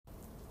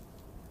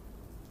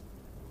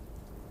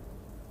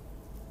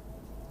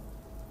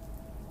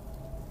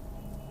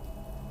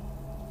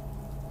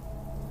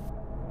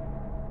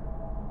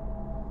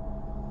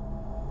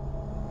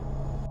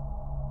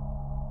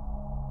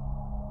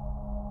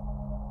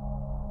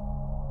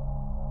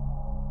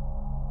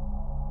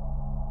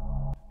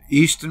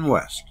East and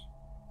west.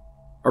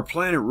 Our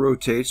planet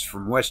rotates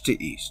from west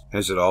to east.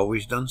 Has it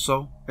always done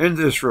so? In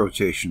this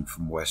rotation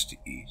from west to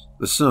east,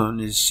 the sun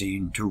is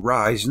seen to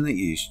rise in the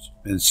east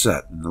and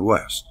set in the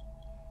west.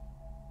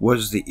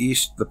 Was the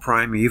east the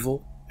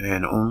primeval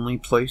and only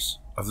place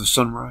of the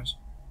sunrise?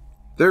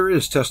 There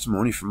is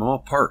testimony from all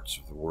parts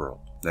of the world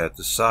that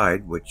the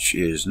side which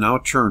is now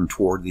turned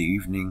toward the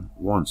evening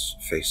once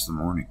faced the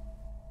morning.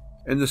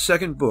 In the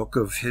second book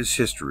of his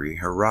history,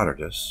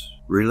 Herodotus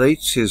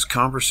relates his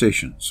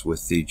conversations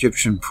with the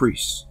Egyptian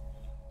priests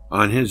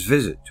on his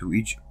visit to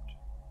Egypt.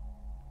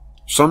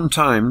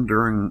 Sometime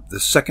during the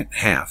second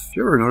half, do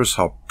you ever notice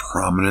how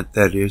prominent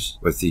that is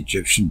with the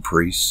Egyptian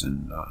priests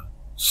and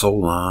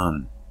Solon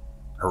and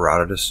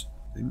Herodotus?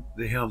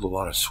 They held a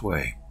lot of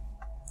sway.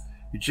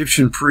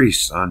 Egyptian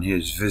priests on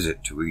his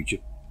visit to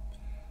Egypt,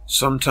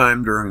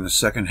 sometime during the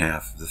second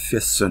half of the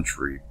 5th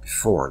century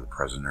before the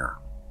present era,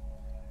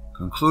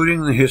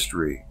 concluding the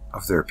history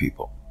of their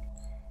people.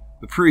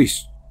 The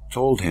priests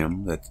told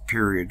him that the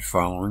period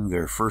following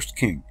their first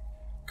king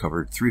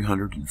covered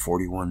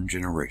 341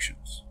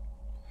 generations,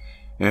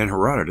 and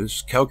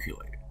Herodotus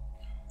calculated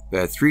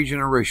that 3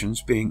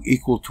 generations being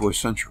equal to a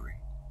century,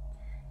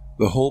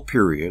 the whole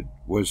period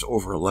was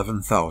over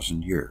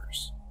 11,000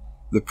 years.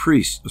 The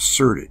priests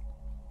asserted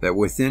that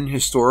within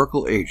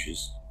historical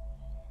ages,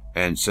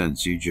 and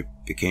since Egypt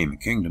became a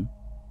kingdom,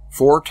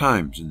 4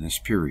 times in this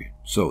period,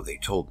 so they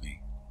told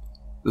me,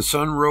 the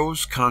sun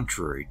rose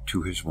contrary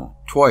to his wont.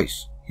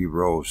 Twice he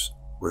rose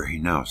where he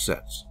now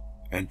sets,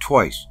 and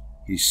twice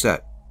he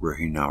set where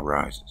he now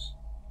rises.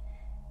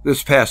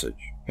 This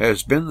passage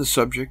has been the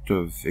subject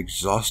of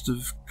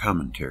exhaustive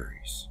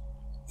commentaries,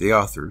 the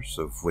authors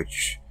of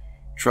which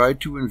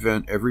tried to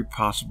invent every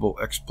possible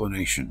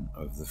explanation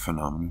of the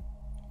phenomenon,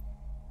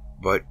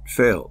 but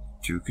failed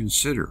to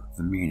consider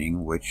the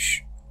meaning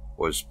which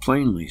was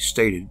plainly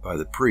stated by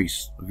the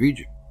priests of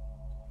Egypt,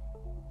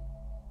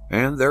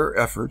 and their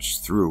efforts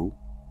through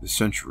the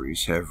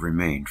centuries have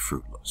remained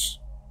fruitless.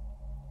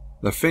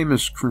 The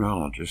famous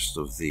chronologist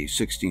of the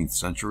 16th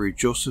century,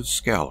 Joseph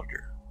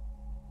Scaliger,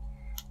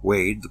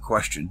 weighed the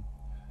question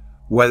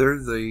whether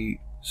the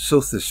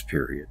Sothis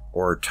period,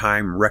 or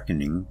time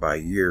reckoning by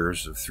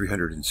years of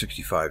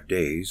 365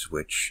 days,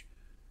 which,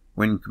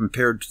 when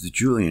compared to the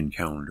Julian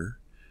calendar,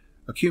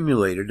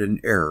 accumulated an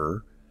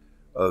error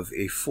of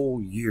a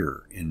full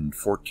year in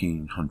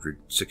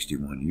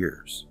 1461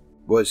 years,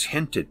 was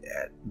hinted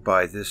at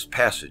by this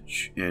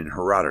passage in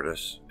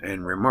Herodotus,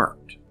 and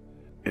remarked,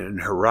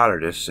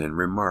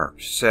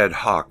 sed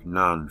hoc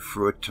non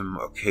fruitum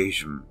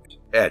occasion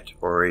et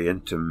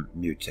orientem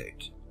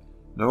mutate.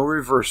 No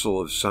reversal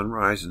of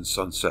sunrise and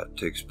sunset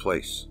takes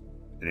place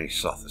in a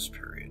Sothis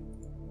period.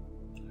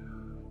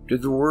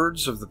 Did the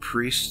words of the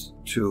priest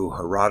to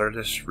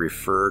Herodotus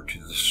refer to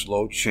the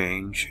slow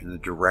change in the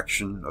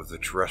direction of the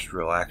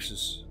terrestrial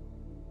axis?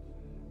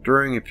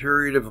 During a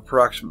period of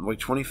approximately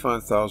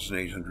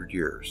 25,800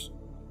 years,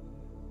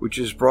 which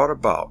is brought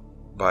about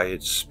by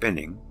its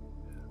spinning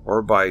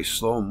or by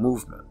slow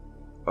movement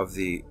of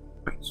the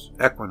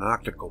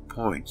equinoctial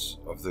points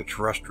of the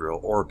terrestrial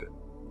orbit,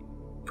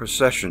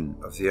 precession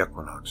of the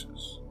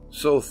equinoxes.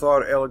 So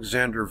thought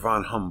Alexander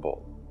von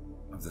Humboldt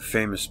of the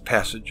famous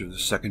passage of the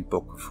second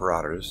book of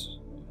Herodotus,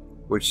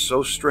 which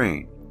so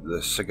strained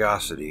the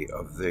sagacity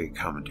of the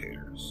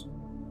commentators.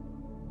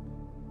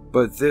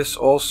 But this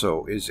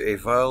also is a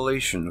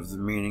violation of the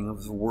meaning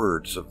of the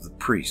words of the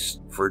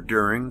priest, for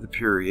during the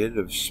period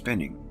of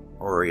spinning,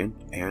 Orient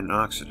and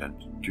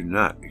Occident do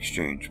not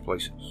exchange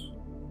places.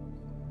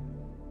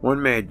 One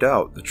may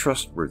doubt the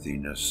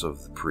trustworthiness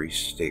of the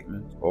priest's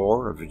statement,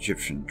 or of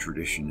Egyptian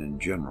tradition in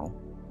general,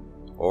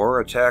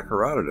 or attack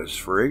Herodotus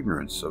for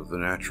ignorance of the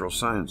natural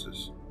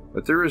sciences,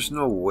 but there is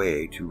no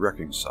way to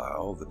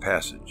reconcile the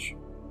passage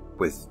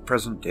with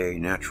present-day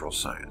natural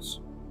science.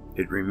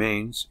 It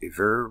remains a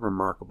very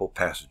remarkable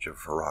passage of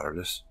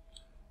Herodotus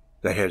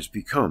that has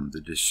become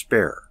the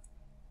despair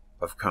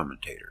of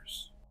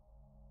commentators.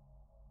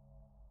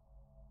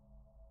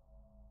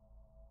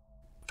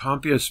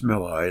 Pompeius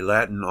Mela, a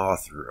Latin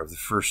author of the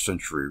 1st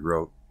century,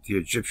 wrote, "The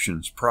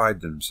Egyptians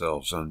pride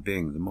themselves on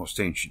being the most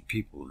ancient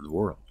people in the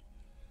world."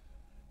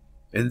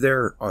 In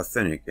their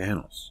authentic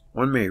annals,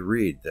 one may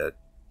read that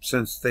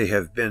since they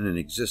have been in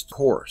existence, the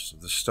course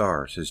of the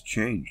stars has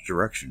changed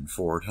direction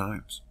 4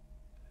 times,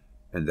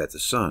 and that the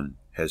sun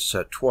has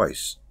set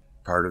twice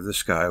part of the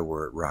sky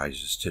where it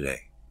rises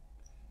today.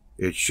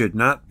 It should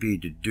not be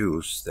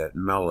deduced that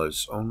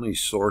Mela's only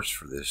source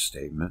for this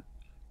statement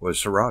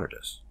was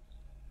Herodotus.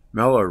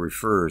 Mela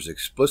refers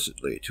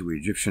explicitly to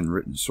Egyptian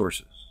written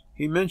sources.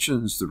 He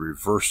mentions the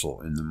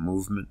reversal in the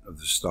movement of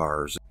the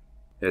stars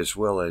as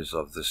well as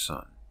of the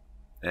sun,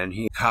 and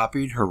he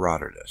copied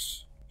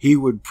Herodotus. He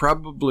would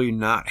probably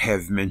not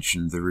have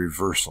mentioned the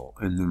reversal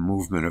in the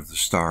movement of the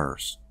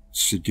stars,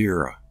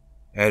 Sidera,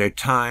 at a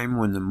time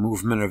when the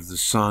movement of the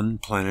sun,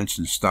 planets,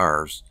 and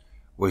stars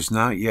was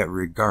not yet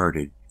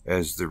regarded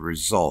as the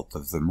result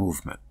of the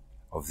movement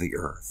of the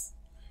earth.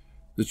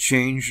 The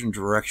change in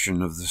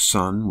direction of the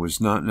sun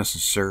was not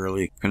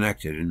necessarily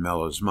connected in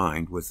Mela's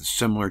mind with a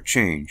similar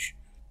change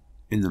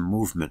in the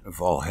movement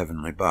of all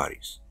heavenly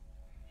bodies.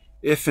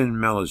 If in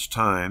Mela's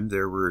time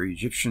there were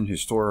Egyptian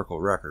historical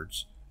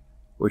records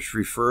which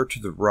refer to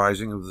the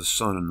rising of the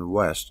sun in the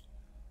west,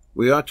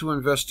 we ought to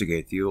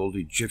investigate the old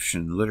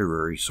Egyptian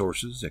literary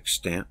sources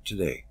extant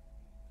today.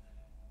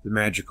 The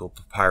magical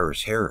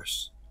papyrus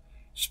Harris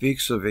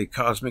speaks of a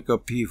cosmic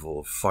upheaval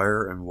of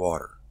fire and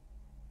water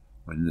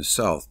when the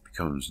south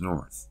becomes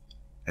north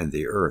and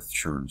the earth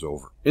churns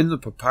over. In the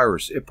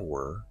papyrus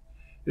Ipuwer,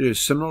 it is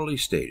similarly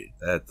stated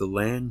that the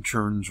land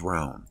churns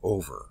round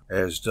over,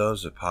 as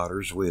does a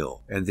potter's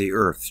wheel, and the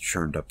earth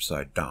churned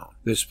upside down.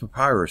 This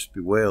papyrus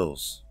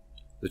bewails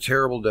the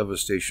terrible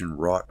devastation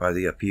wrought by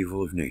the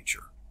upheaval of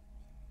nature.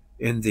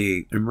 In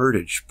the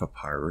Emertage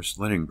papyrus,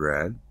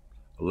 Leningrad,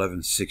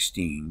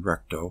 1116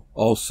 recto,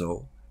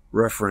 also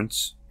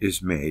reference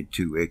is made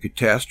to a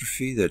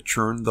catastrophe that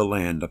turned the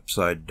land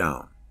upside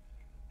down.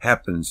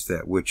 Happens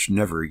that which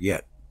never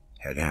yet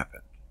had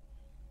happened.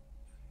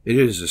 It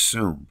is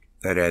assumed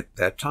that at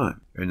that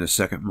time, in the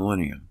second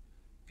millennium,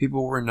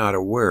 people were not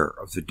aware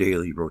of the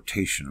daily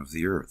rotation of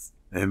the earth,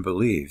 and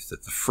believed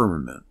that the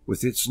firmament,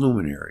 with its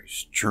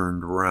luminaries,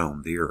 churned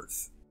around the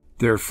earth.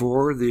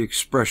 Therefore, the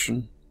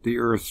expression, "the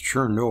earth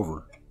churned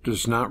over,"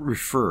 does not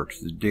refer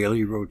to the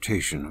daily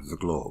rotation of the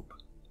globe.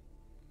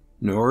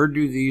 Nor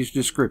do these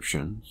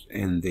descriptions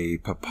in the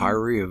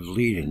papyri of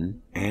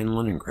Leiden and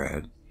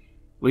Leningrad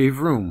leave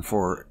room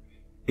for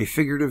a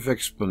figurative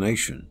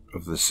explanation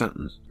of the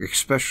sentence,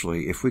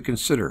 especially if we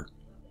consider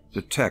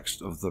the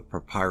text of the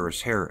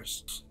papyrus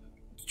Harris.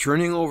 The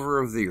turning over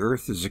of the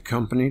earth is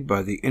accompanied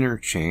by the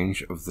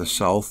interchange of the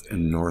south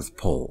and north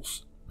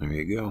poles. There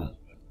you go.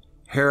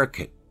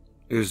 Harakat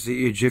is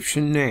the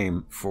Egyptian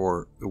name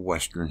for the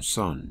western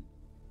sun.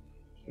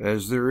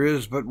 As there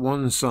is but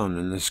one sun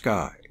in the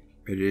sky,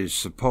 it is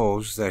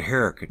supposed that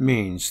Harakat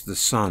means the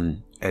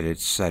sun at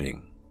its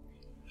setting.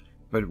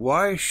 But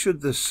why should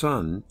the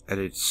sun at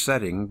its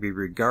setting be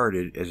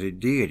regarded as a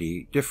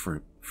deity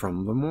different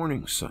from the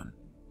morning sun?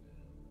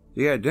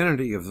 The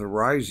identity of the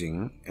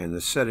rising and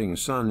the setting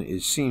sun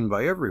is seen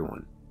by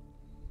everyone.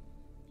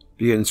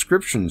 The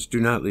inscriptions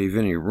do not leave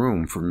any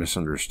room for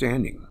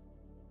misunderstanding.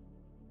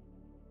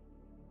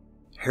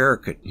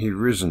 Harakat he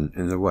risen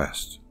in the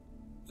west.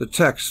 The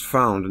texts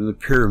found in the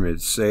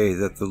pyramids say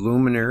that the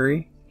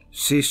luminary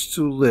ceased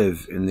to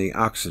live in the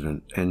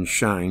Occident and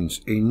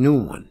shines a new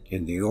one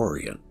in the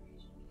Orient.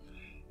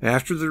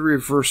 After the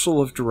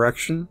reversal of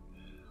direction,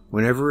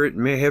 whenever it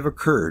may have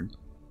occurred,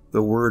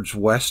 the words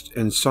west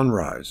and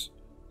sunrise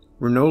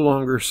were no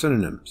longer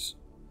synonyms,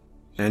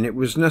 and it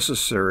was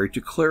necessary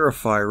to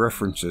clarify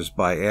references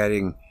by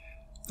adding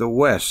the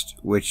west,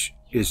 which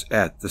is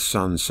at the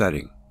sun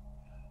setting.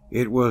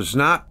 It was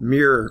not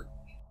mere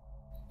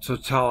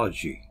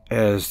tautology,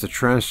 as the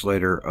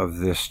translator of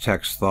this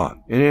text thought.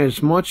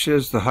 Inasmuch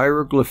as the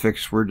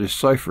hieroglyphics were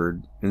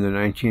deciphered in the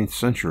 19th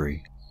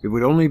century, it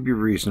would only be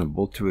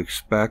reasonable to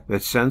expect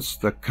that since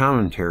the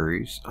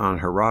commentaries on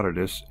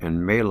Herodotus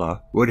and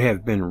Mela would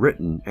have been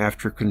written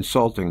after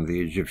consulting the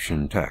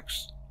Egyptian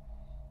text.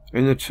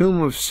 In the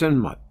tomb of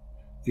Sinmut,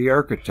 the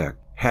architect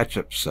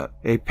Hatshepsut,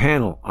 a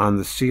panel on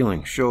the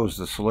ceiling shows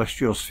the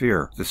celestial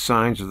sphere, the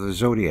signs of the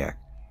zodiac,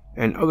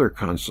 and other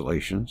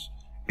constellations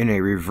in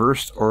a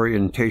reversed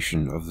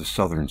orientation of the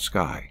southern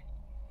sky.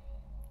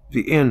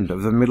 The end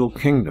of the Middle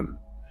Kingdom,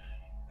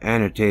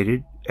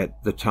 annotated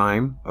at the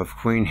time of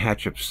Queen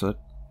Hatshepsut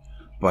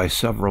by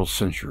several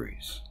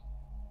centuries.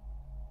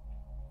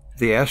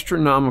 The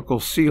astronomical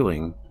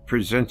ceiling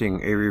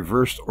presenting a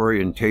reversed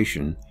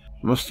orientation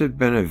must have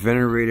been a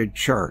venerated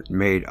chart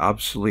made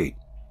obsolete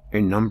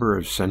a number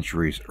of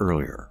centuries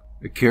earlier.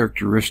 A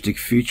characteristic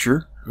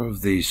feature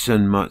of the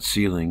Sinmut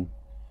ceiling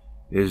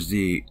is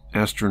the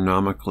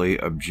astronomically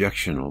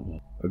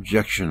objectionable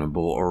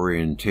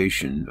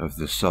orientation of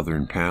the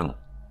southern panel.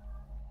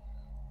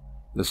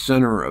 The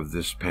center of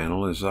this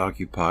panel is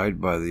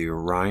occupied by the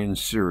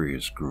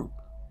Orion-Sirius group,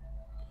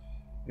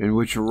 in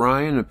which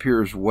Orion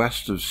appears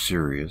west of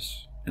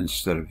Sirius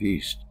instead of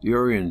east. The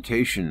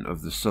orientation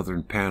of the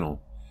southern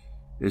panel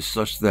is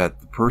such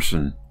that the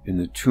person in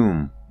the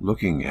tomb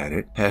looking at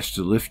it has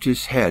to lift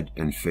his head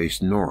and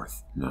face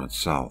north, not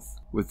south.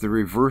 With the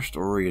reversed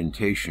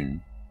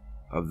orientation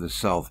of the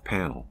south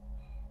panel,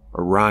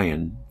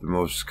 Orion, the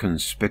most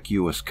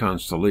conspicuous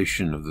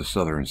constellation of the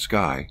southern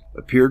sky,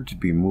 appeared to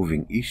be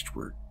moving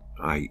eastward,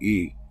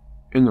 i.e.,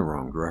 in the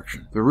wrong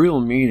direction. The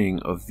real meaning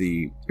of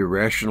the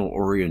irrational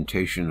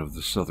orientation of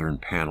the southern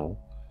panel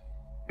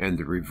and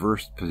the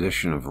reversed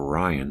position of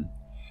Orion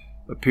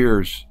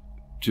appears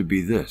to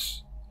be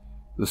this.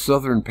 The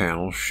southern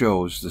panel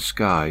shows the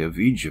sky of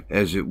Egypt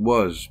as it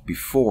was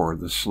before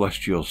the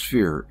celestial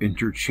sphere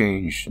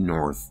interchanged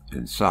north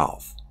and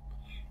south,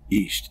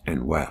 east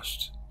and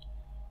west.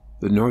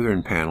 The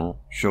northern panel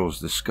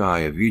shows the sky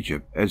of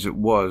Egypt as it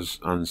was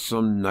on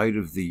some night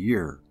of the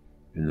year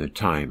in the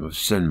time of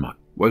Sinmut.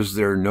 Was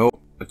there no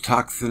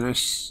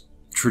autochthonous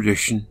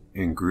tradition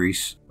in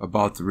Greece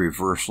about the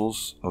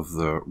reversals of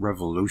the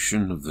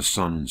revolution of the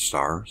sun and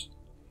stars.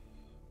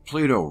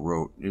 Plato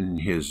wrote in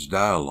his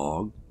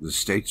dialogue, The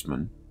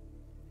Statesman,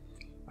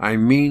 "I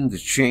mean the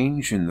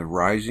change in the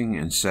rising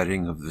and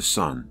setting of the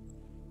sun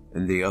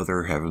and the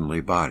other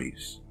heavenly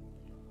bodies,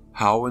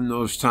 how in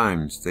those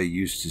times they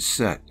used to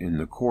set in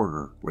the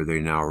quarter where they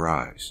now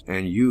rise,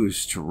 and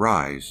used to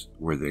rise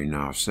where they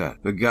now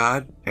set. The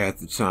god, at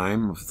the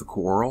time of the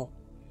quarrel,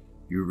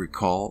 you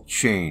recall,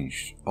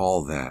 changed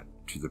all that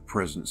to the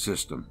present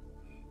system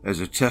as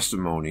a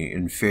testimony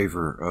in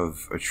favor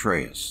of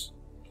Atreus.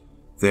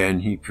 Then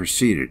he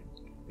proceeded,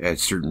 at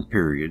certain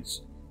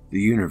periods, the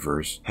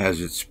universe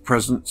has its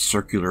present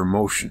circular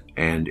motion,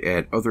 and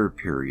at other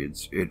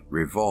periods it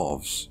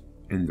revolves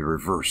in the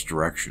reverse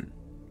direction.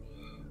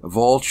 Of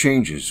all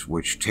changes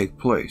which take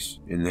place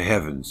in the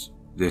heavens,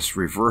 this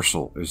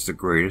reversal is the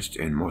greatest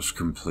and most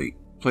complete."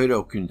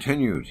 Plato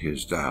continued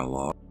his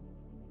dialogue,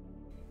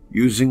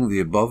 using the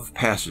above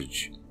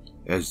passage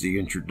as the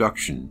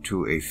introduction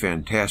to a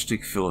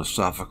fantastic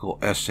philosophical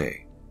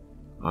essay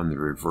on the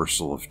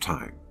reversal of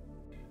time.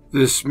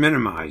 This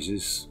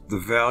minimizes the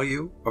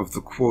value of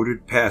the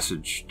quoted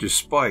passage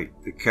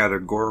despite the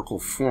categorical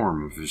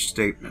form of his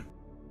statement.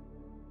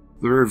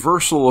 The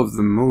reversal of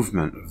the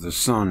movement of the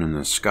sun in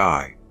the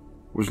sky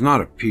was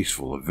not a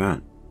peaceful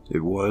event.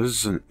 It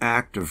was an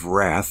act of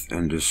wrath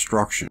and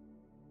destruction.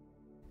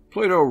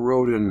 Plato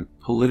wrote in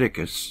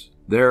Politicus,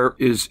 "There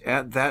is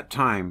at that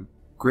time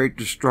great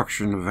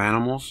destruction of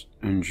animals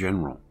in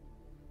general,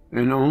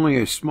 and only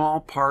a small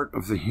part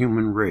of the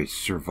human race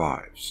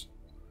survives."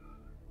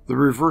 The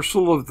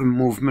reversal of the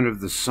movement of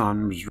the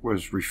sun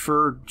was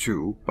referred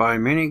to by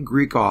many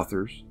Greek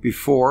authors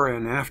before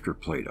and after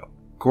Plato.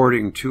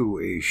 According to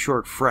a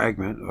short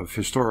fragment of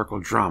historical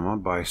drama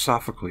by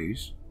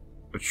Sophocles,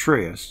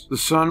 Atreus, the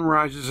sun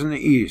rises in the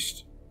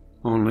east,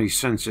 only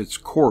since its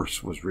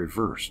course was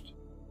reversed.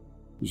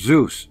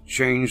 Zeus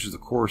changed the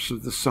course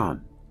of the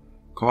sun,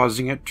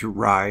 causing it to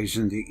rise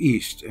in the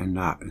east and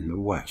not in the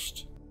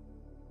west.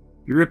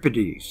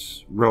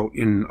 Euripides wrote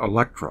in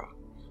Electra,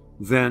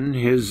 "Then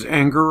his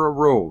anger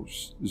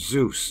arose,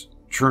 Zeus,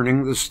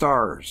 turning the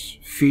stars,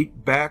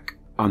 feet back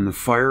on the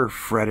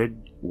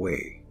fire-fretted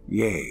way,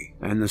 yea,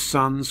 and the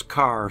sun's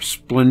car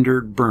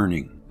splendored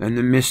burning, and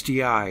the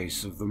misty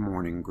eyes of the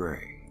morning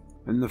gray,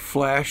 and the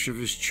flash of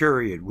his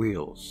chariot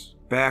wheels,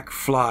 back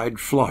flied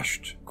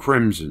flushed,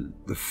 crimson,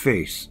 the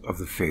face of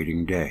the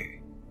fading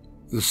day.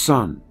 The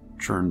sun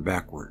turned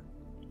backward,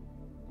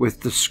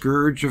 with the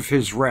scourge of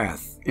his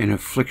wrath in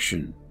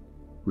affliction,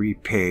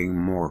 repaying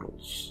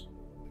mortals."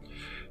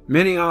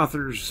 Many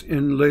authors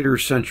in later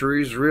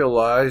centuries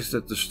realized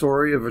that the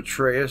story of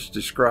Atreus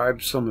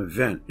described some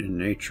event in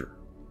nature,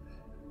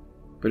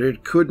 but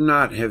it could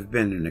not have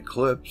been an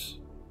eclipse.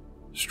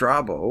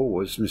 Strabo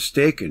was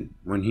mistaken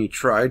when he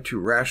tried to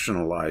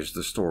rationalize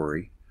the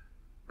story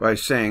by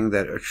saying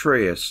that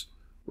Atreus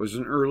was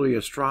an early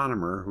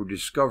astronomer who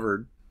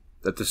discovered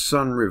that the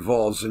sun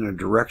revolves in a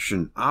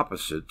direction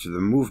opposite to the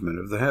movement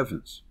of the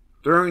heavens.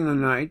 During the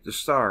night, the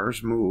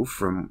stars move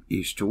from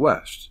east to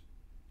west,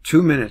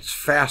 2 minutes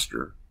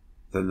faster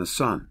than the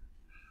sun,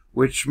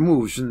 which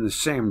moves in the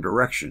same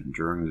direction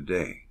during the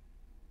day.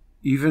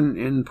 Even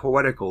in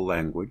poetical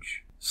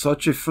language,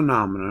 such a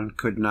phenomenon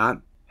could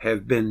not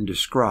have been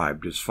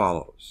described as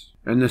follows: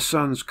 "And the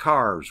sun's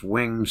car's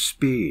winged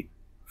speed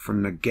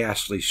from the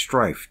ghastly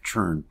strife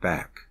turned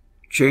back,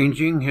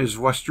 changing his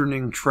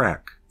westerning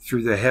track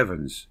through the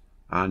heavens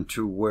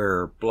onto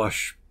where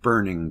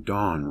blush-burning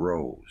dawn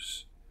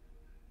rose."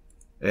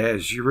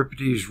 As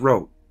Euripides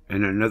wrote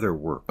in another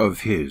work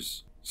of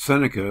his,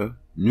 Seneca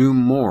knew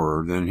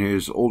more than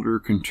his older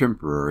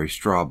contemporary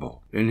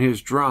Strabo. In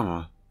his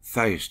drama,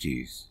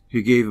 Thyestes,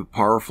 he gave a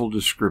powerful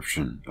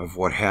description of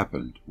what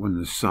happened when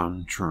the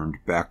sun turned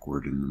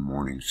backward in the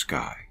morning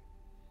sky,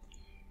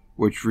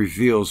 which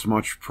reveals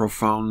much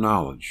profound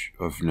knowledge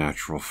of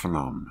natural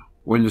phenomena.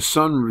 When the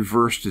sun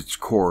reversed its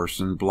course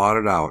and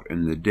blotted out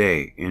in the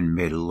day in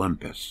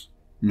mid-Olympus,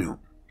 noon,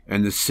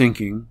 and the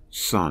sinking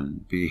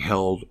sun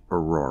beheld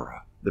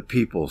aurora, the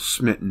people,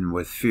 smitten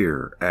with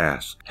fear,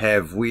 asked,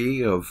 "Have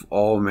we of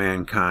all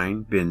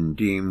mankind been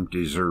deemed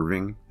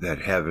deserving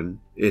that heaven,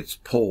 its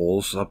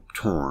poles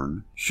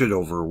uptorn, should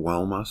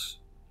overwhelm us?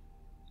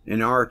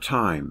 In our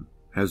time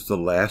has the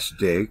last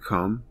day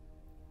come?"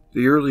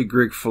 The early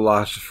Greek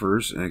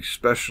philosophers, and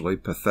especially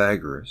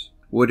Pythagoras,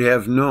 would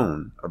have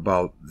known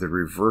about the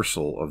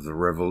reversal of the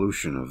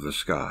revolution of the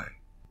sky,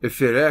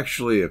 if it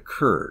actually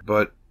occurred,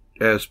 but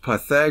as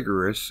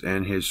Pythagoras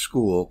and his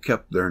school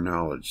kept their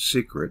knowledge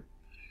secret,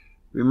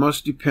 we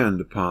must depend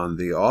upon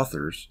the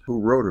authors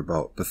who wrote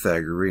about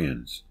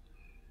Pythagoreans.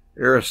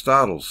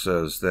 Aristotle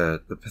says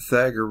that the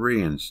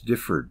Pythagoreans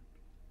differed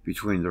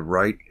between the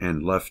right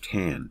and left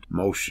hand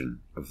motion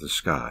of the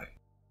sky.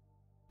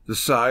 The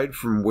side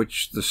from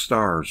which the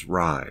stars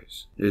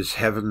rise is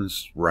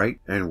heaven's right,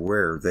 and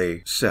where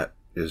they set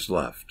is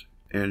left.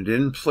 And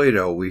in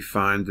Plato we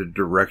find the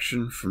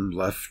direction from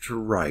left to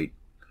right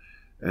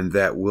and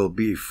that will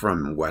be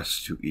from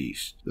west to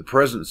east. The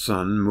present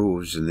sun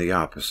moves in the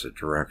opposite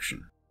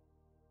direction.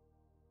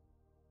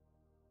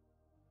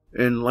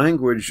 In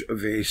language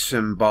of a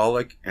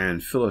symbolic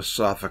and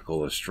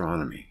philosophical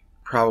astronomy,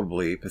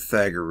 probably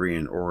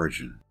Pythagorean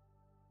origin,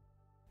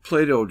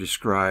 Plato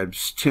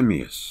describes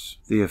Timaeus,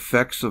 the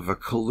effects of a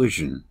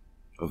collision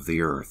of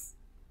the earth,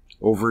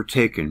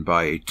 overtaken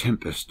by a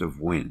tempest of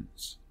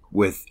winds,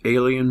 with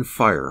alien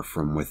fire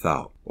from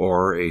without,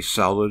 or a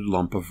solid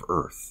lump of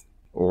earth,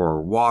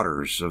 or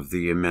waters of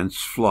the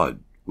immense flood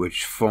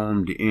which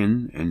foamed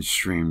in and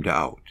streamed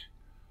out.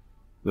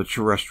 The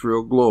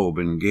terrestrial globe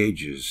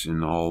engages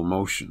in all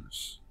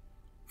motions,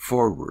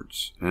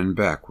 forwards and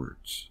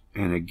backwards,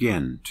 and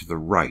again to the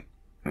right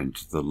and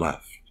to the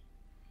left,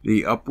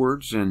 the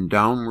upwards and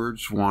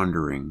downwards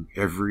wandering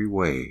every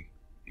way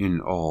in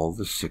all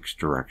the 6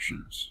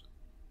 directions.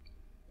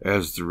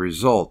 As the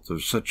result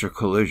of such a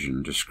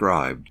collision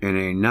described in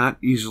a not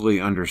easily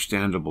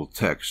understandable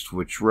text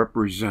which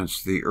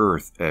represents the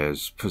earth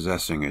as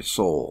possessing a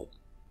soul,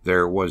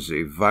 there was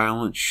a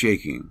violent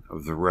shaking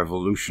of the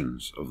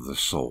revolutions of the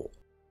soul.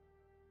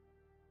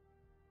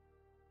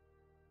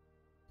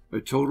 A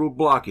total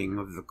blocking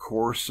of the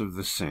course of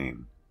the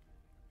same,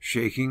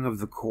 shaking of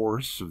the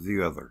course of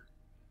the other,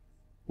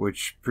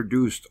 which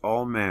produced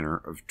all manner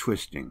of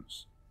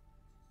twistings,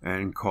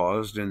 and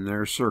caused in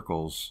their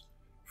circles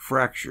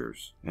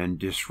fractures and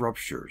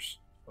disruptures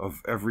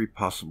of every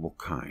possible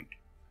kind,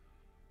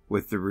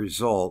 with the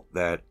result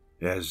that,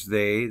 as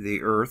they,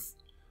 the earth,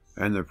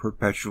 and the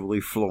perpetually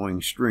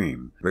flowing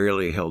stream,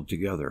 barely held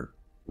together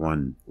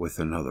one with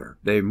another,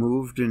 they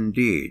moved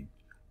indeed,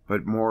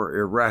 but more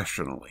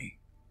irrationally,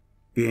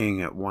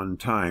 being at one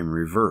time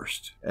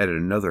reversed, at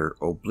another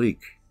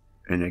oblique,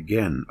 and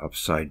again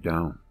upside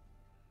down.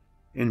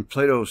 In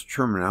Plato's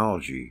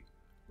terminology,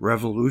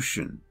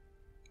 revolution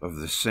of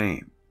the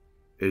same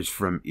is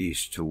from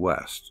east to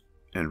west,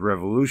 and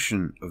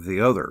revolution of the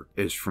other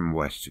is from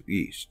west to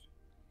east.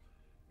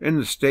 In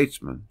The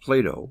Statesman,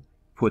 Plato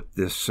put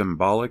this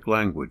symbolic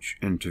language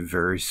into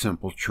very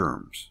simple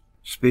terms,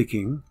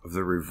 speaking of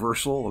the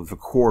reversal of the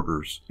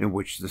quarters in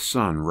which the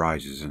sun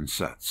rises and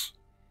sets.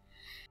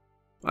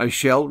 I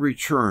shall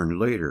return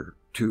later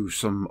to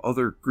some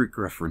other Greek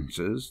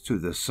references to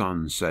the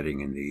sun setting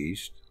in the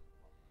east.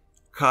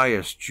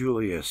 Caius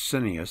Julius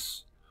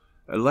Cineas,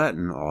 a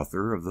Latin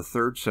author of the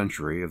 3rd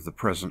century of the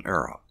present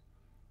era,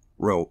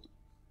 wrote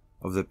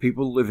of the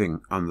people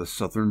living on the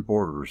southern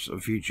borders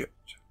of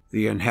Egypt.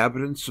 The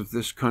inhabitants of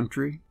this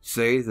country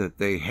say that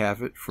they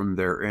have it from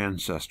their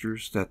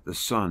ancestors that the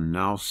sun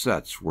now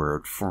sets where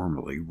it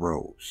formerly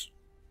rose.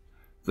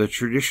 The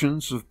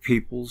traditions of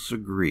peoples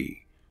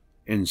agree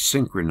in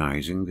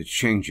synchronizing the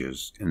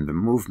changes in the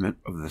movement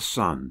of the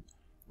sun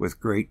with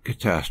great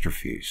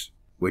catastrophes,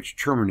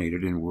 which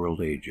terminated in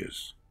world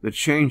ages. The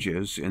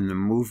changes in the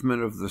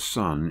movement of the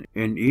sun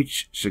in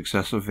each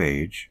successive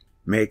age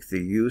make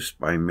the use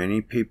by many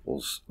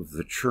peoples of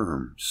the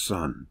term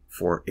sun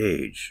for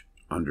age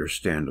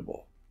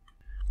understandable.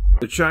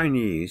 The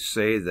Chinese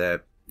say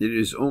that it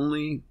is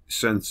only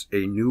since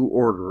a new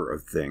order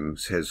of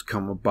things has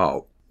come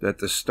about that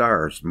the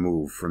stars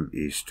move from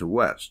east to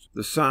west.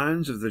 The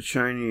signs of the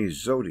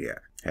Chinese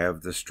zodiac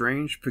have the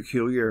strange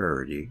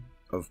peculiarity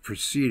of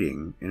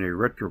proceeding in a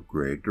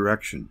retrograde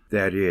direction,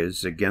 that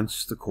is,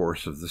 against the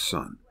course of the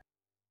sun.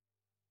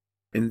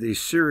 In the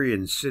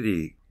Syrian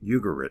city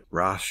Ugarit,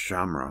 Ras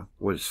Shamra,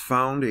 was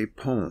found a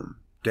poem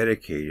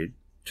dedicated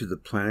to the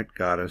planet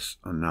goddess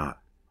Anat,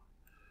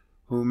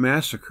 who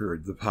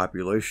massacred the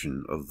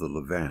population of the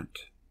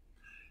Levant,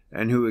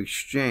 and who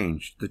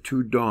exchanged the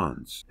 2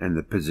 dawns and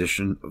the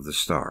position of the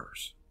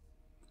stars.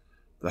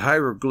 The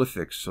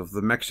hieroglyphics of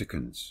the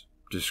Mexicans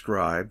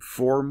describe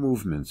 4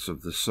 movements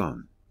of the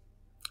sun.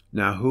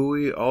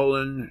 Nahui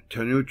Olin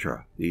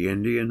Tanutra. The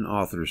Indian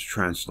authors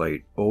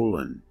translate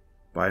Olin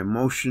by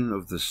motion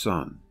of the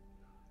sun.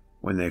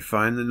 When they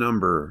find the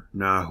number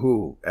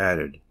Nahu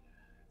added,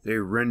 they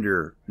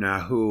render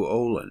Nahu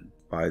Olin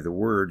by the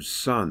word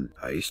sun,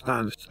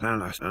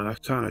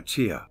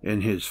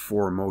 in his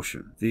 4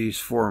 motion. These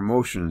 4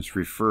 motions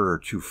refer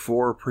to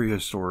 4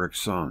 prehistoric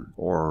sun,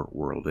 or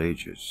world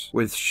ages,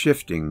 with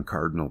shifting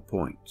cardinal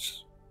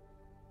points.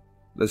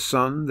 The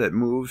sun that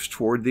moves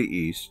toward the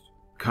east,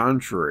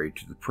 contrary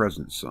to the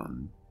present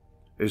sun,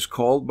 is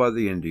called by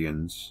the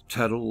Indians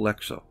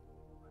Tetlexo.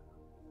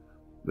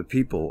 The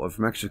people of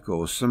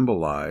Mexico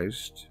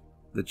symbolized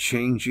the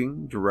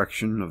changing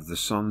direction of the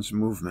sun's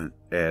movement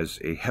as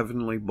a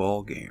heavenly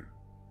ball game,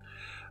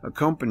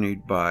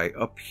 accompanied by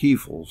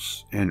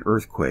upheavals and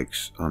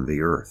earthquakes on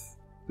the earth.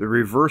 The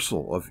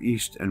reversal of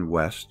east and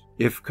west,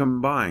 if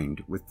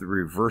combined with the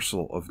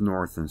reversal of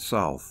north and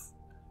south,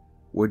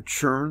 would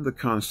turn the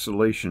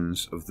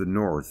constellations of the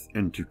north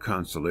into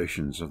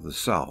constellations of the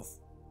south,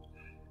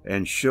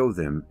 and show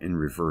them in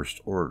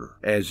reversed order,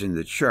 as in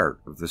the chart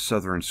of the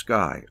southern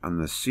sky on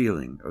the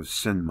ceiling of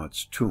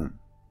Senmut's tomb.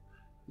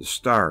 the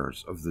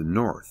stars of the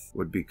north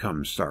would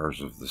become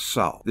stars of the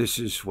south. This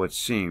is what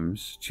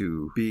seems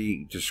to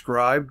be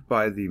described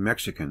by the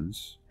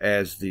Mexicans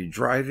as the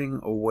driving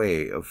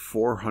away of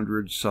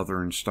 400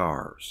 southern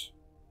stars.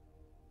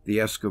 The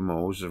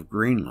Eskimos of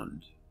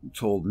Greenland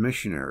told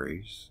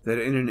missionaries that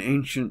in an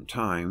ancient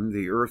time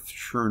the earth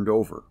churned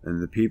over,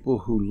 and the people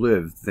who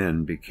lived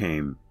then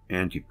became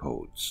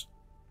antipodes.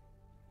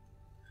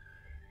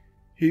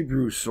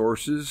 Hebrew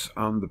sources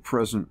on the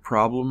present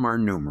problem are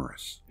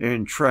numerous.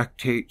 In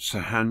Tractate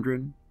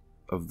Sanhedrin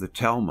of the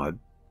Talmud,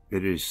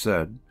 it is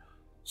said,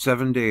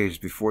 7 days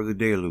before the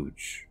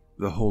deluge,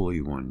 the Holy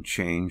One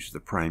changed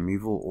the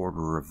primeval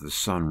order of the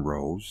sun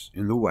rose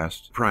in the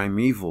west,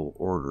 primeval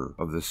order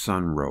of the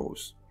sun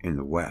rose in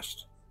the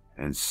west,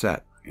 and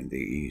set in the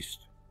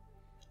east.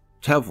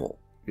 Tevel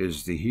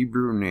is the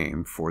Hebrew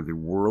name for the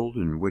world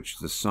in which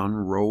the sun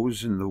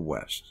rose in the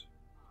west.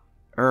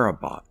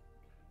 Arabat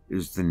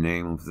is the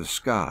name of the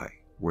sky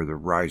where the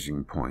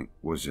rising point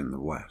was in the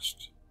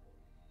west.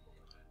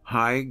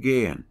 Hai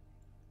Gaon,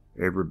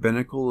 a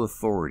rabbinical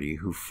authority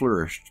who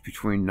flourished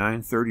between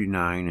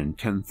 939 and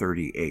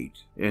 1038,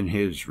 in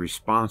his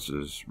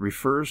responses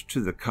refers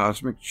to the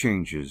cosmic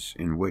changes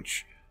in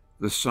which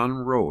the sun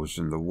rose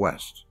in the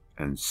west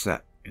and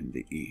set in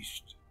the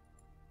east.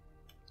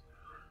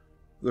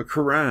 The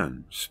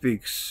Quran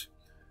speaks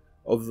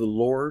of the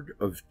Lord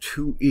of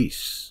two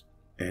easts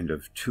and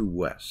of two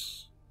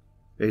wests,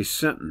 a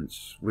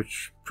sentence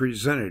which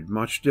presented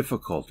much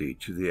difficulty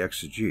to the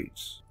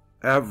exegetes.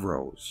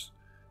 Averroes,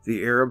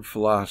 the Arab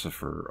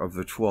philosopher of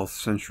the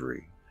 12th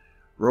century,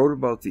 wrote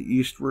about the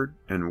eastward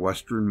and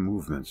western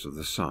movements of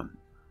the sun.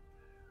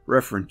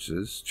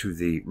 References to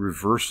the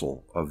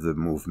reversal of the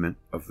movement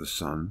of the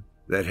sun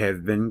that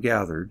have been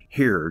gathered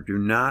here do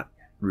not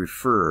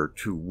refer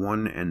to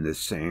one and the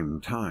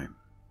same time.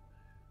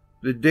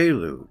 The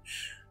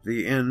deluge,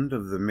 the end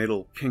of the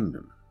Middle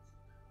Kingdom,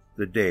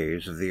 the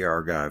days of the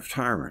Argive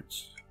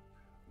tyrants,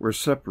 were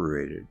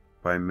separated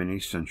by many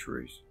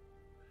centuries.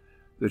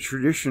 The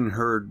tradition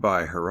heard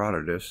by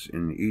Herodotus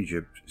in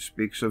Egypt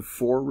speaks of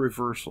 4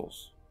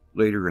 reversals.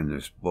 Later in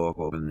this book,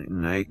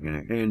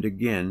 and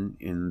again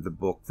in the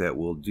book that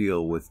will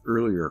deal with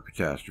earlier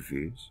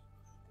catastrophes,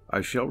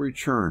 I shall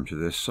return to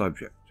this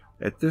subject.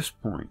 At this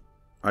point,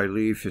 I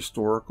leave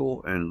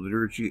historical and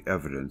liturgy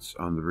evidence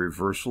on the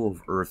reversal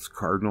of Earth's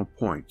cardinal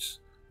points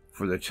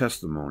for the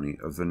testimony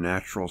of the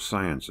natural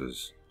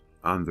sciences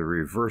on the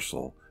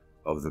reversal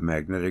of the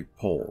magnetic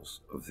poles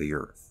of the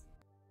Earth.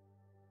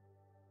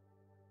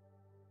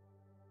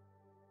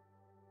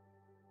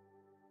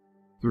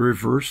 The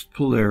reversed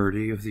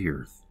polarity of the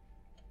Earth.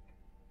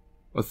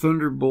 A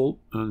thunderbolt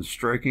on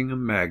striking a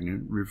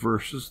magnet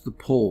reverses the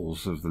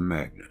poles of the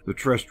magnet. The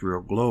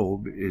terrestrial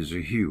globe is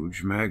a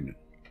huge magnet.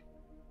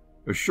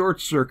 A short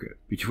circuit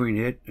between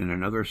it and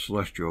another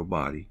celestial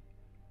body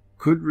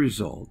could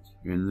result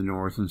in the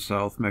north and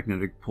south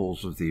magnetic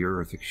poles of the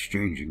Earth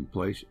exchanging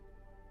places.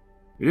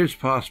 It is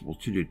possible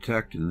to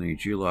detect in the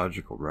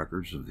geological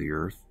records of the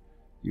Earth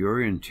the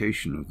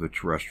orientation of the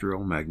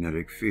terrestrial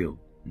magnetic field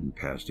in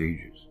past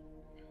ages.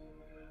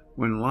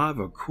 When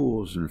lava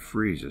cools and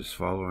freezes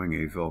following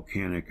a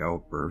volcanic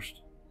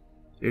outburst,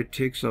 it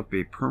takes up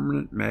a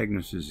permanent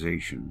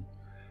magnetization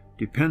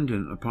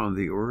dependent upon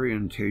the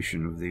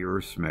orientation of the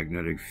Earth's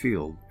magnetic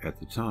field at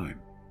the time.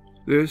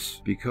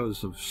 This,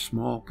 because of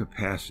small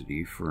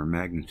capacity for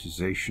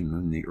magnetization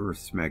in the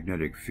Earth's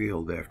magnetic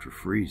field after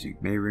freezing,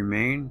 may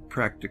remain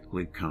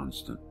practically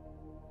constant.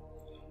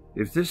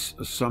 If this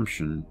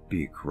assumption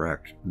be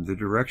correct, the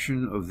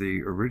direction of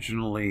the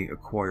originally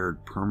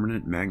acquired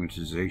permanent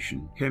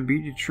magnetization can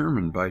be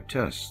determined by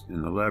tests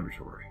in the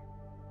laboratory,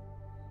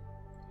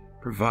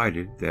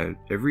 provided that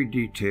every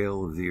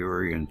detail of the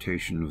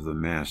orientation of the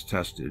mass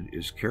tested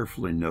is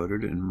carefully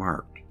noted and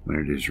marked when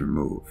it is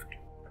removed.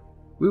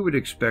 We would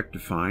expect to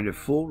find a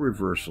full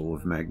reversal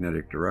of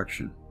magnetic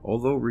direction,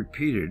 although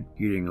repeated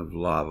heating of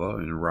lava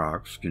and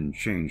rocks can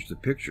change the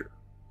picture.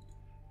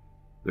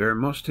 There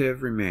must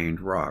have remained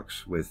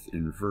rocks with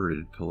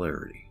inverted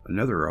polarity.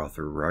 Another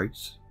author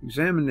writes,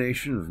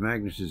 examination of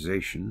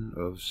magnetization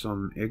of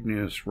some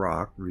igneous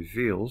rock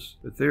reveals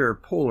that they are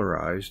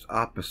polarized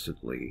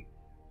oppositely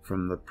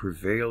from the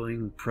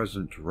prevailing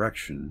present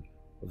direction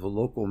of a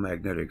local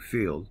magnetic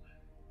field,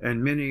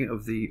 and many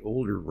of the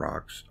older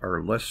rocks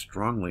are less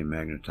strongly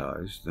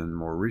magnetized than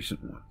more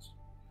recent ones.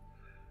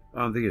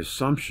 On the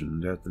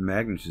assumption that the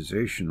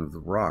magnetization of the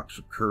rocks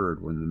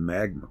occurred when the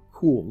magma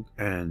cooled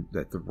and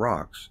that the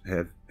rocks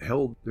have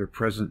held their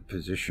present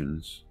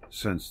positions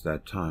since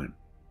that time.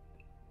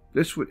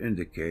 This would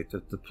indicate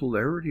that the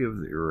polarity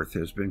of the Earth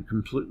has been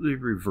completely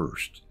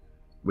reversed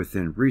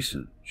within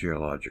recent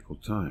geological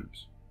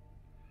times.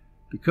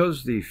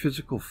 Because the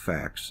physical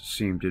facts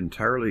seemed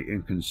entirely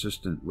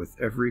inconsistent with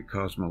every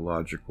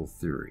cosmological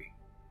theory.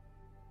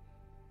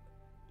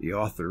 The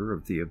author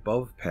of the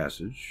above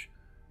passage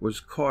was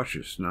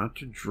cautious not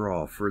to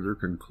draw further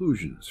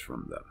conclusions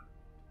from them.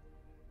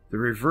 The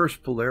reverse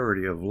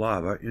polarity of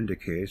lava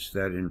indicates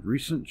that in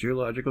recent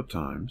geological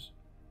times,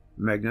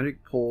 the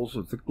magnetic poles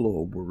of the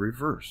globe were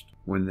reversed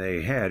when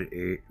they had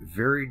a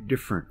very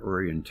different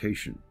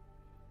orientation.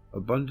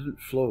 Abundant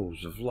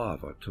flows of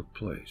lava took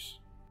place.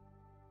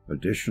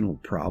 Additional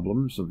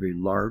problems of a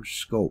large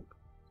scope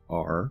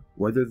are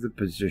whether the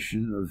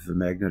position of the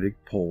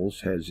magnetic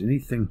poles has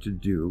anything to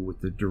do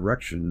with the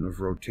direction of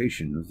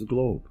rotation of the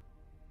globe,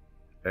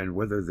 and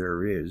whether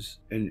there is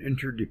an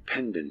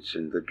interdependence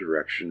in the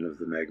direction of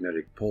the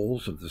magnetic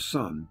poles of the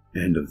Sun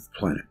and of the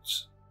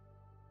planets.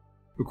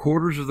 The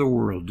quarters of the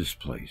world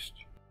displaced.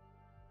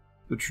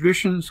 The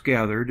traditions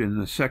gathered in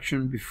the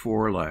section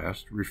before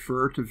last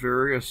refer to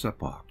various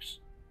epochs.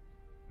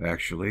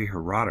 Actually,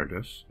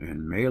 Herodotus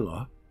and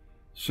Mela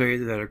say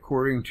that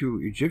according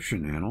to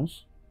Egyptian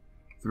annals,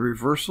 the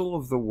reversal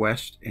of the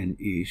west and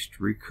east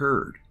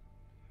recurred.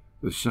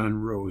 The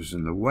sun rose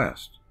in the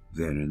west,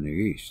 then in the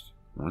east,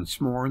 once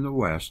more in the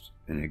west,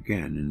 and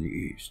again in the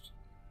east.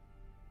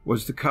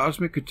 Was the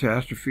cosmic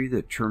catastrophe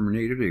that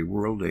terminated a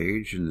world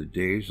age in the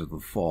days of the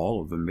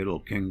fall of the Middle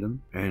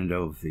Kingdom and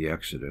of the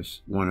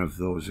Exodus one of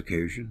those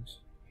occasions?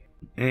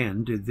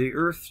 And did the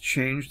earth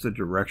change the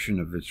direction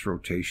of its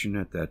rotation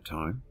at that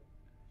time?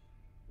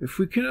 If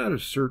we cannot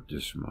assert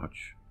this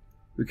much,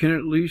 we can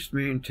at least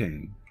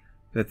maintain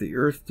that the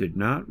earth did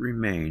not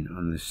remain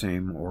on the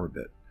same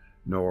orbit,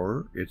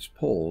 nor its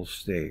poles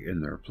stay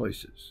in their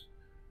places,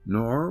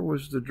 nor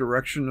was the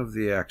direction of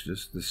the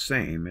axis the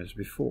same as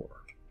before.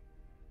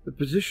 The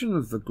position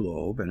of the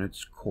globe and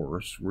its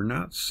course were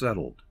not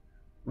settled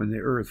when the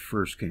earth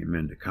first came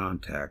into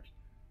contact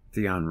with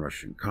the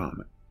onrushing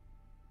comet.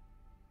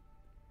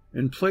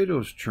 In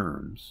Plato's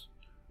terms,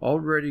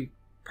 already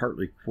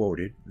partly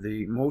quoted,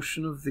 the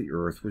motion of the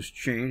earth was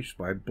changed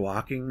by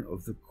blocking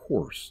of the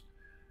course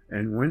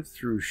and went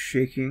through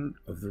shaking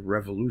of the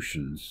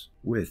revolutions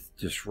with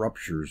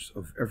disruptures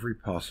of every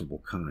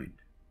possible kind,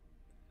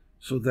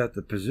 so that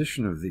the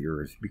position of the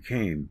earth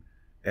became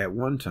at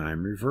one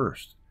time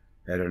reversed,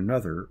 at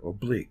another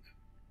oblique,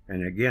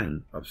 and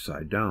again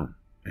upside down,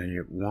 and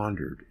it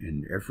wandered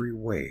in every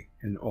way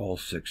in all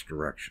 6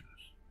 directions.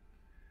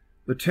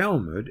 The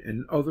Talmud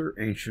and other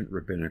ancient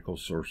rabbinical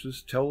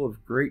sources tell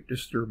of great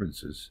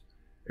disturbances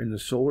in the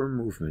solar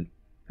movement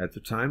at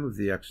the time of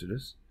the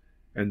Exodus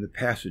and the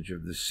passage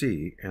of the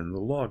sea and the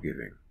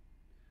law-giving.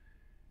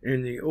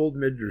 In the Old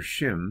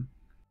Midrashim,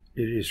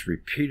 it is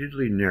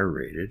repeatedly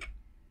narrated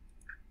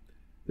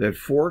that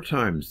 4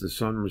 times the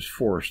sun was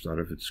forced out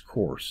of its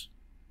course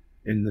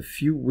in the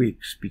few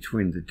weeks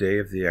between the day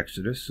of the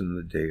Exodus and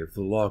the day of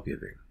the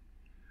law-giving,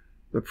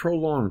 the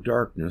prolonged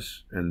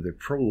darkness and the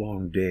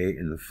prolonged day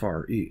in the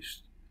Far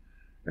East,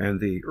 and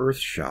the earth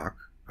shock,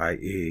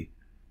 i.e.,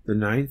 the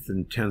 9th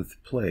and 10th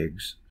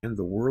plagues and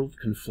the world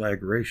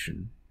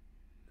conflagration,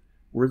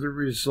 were the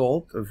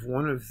result of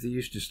one of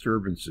these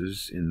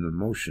disturbances in the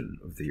motion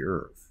of the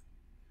earth.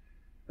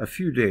 A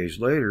few days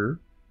later,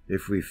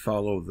 if we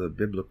follow the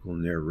biblical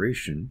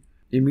narration,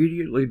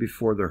 immediately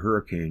before the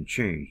hurricane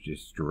changed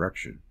its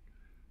direction,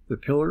 the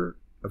pillar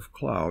of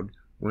cloud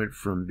went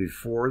from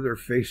before their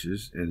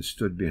faces and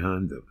stood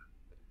behind them.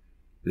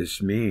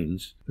 This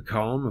means the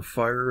column of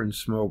fire and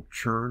smoke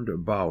churned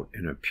about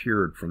and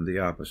appeared from the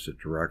opposite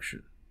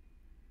direction.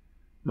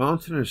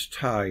 Mountainous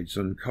tides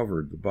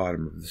uncovered the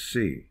bottom of the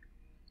sea.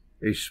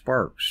 A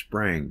spark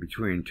sprang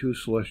between 2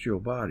 celestial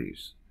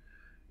bodies,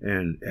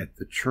 and at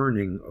the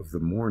churning of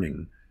the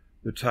morning,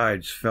 the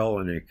tides fell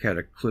in a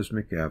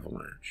cataclysmic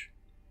avalanche.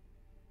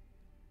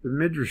 The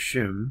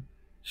Midrashim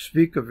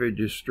speak of a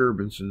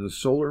disturbance in the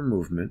solar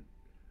movement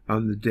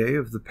on the day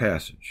of the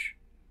passage.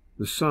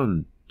 The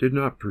sun did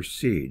not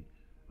proceed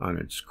on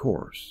its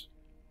course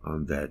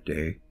on that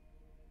day,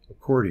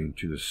 according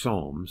to the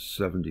Psalms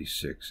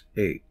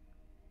 76:8.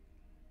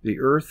 The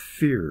earth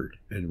feared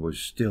and was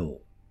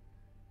still.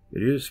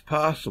 It is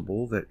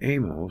possible that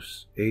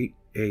Amos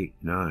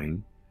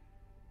 8:8-9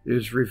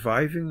 is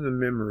reviving the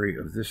memory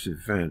of this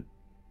event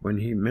when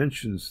he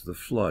mentions the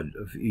flood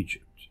of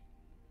Egypt.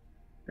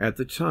 At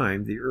the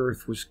time, the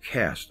earth was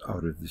cast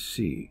out of the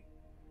sea,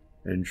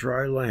 and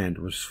dry land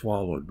was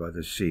swallowed by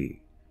the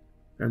sea,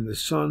 and the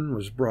sun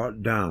was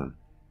brought down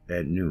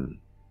at noon,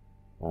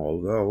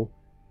 although,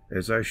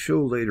 as I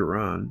show later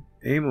on,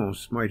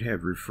 Amos might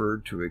have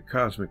referred to a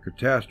cosmic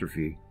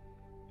catastrophe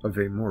of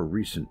a more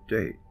recent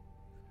date.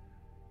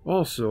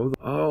 Also,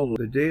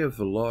 the day of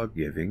the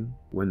law-giving,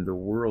 when the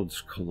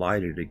worlds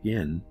collided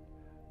again,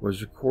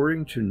 was,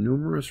 according to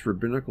numerous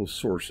rabbinical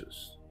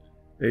sources,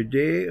 a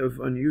day of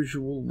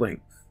unusual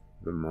length.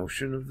 The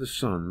motion of the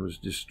sun was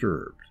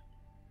disturbed.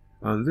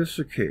 On this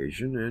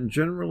occasion, and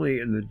generally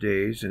in the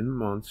days and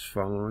months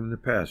following the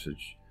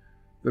passage,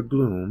 the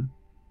gloom,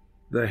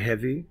 the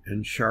heavy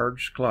and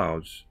charged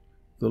clouds,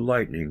 the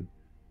lightning,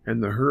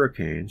 and the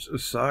hurricanes,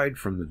 aside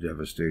from the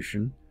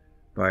devastation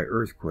by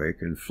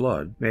earthquake and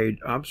flood,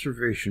 made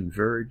observation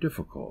very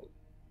difficult,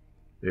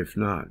 if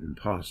not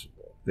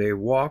impossible. They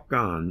walk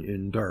on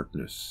in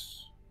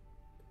darkness.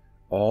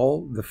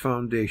 All the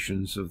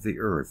foundations of the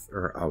earth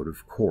are out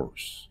of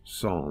course,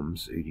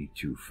 Psalms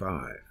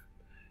 82:5,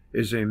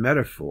 is a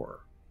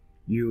metaphor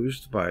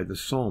used by the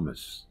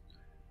psalmist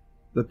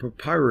The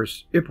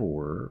papyrus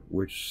Ipuwer,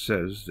 which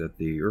says that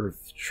the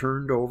earth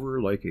churned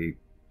over like a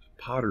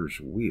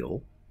potter's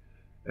wheel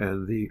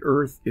and the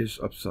earth is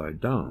upside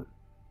down,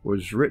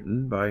 was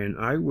written by an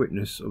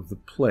eyewitness of the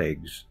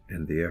plagues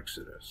and the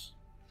Exodus.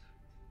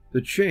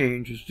 The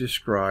change is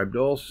described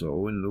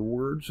also in the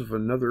words of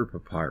another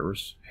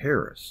papyrus,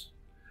 Harris,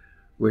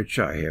 which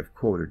I have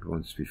quoted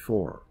once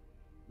before.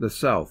 The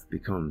south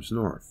becomes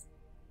north,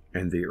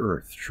 and the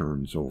earth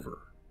churns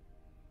over.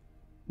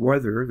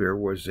 Whether there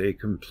was a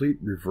complete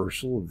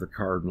reversal of the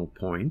cardinal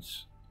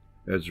points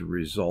as a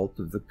result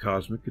of the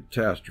cosmic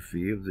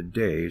catastrophe of the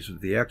days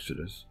of the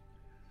Exodus,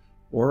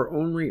 or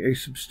only a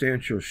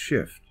substantial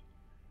shift,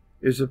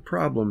 is a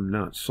problem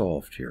not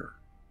solved here.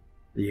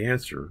 The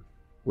answer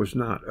was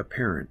not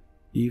apparent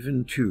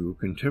even to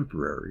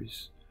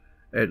contemporaries,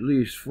 at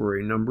least for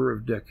a number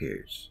of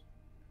decades.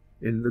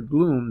 In the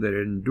gloom that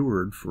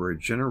endured for a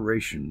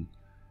generation,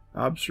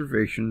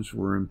 observations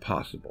were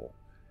impossible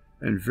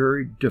and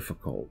very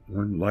difficult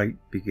when light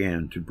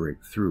began to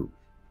break through.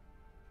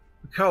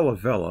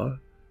 Calavella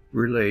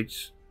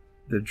relates,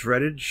 the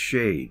dreaded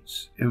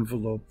shades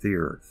envelop the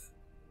earth,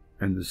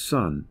 and the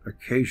sun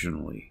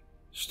occasionally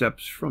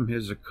steps from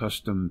his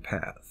accustomed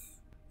path.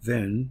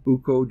 Then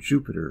Ukko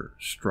Jupiter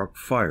struck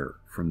fire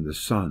from the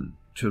sun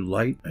to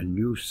light a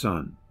new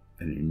sun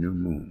and a new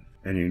moon,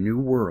 and a new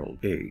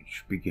world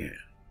age began.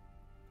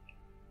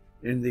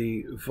 In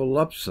the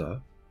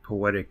Volupsa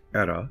poetic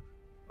Edda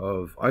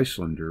of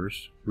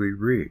Icelanders, we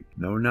read,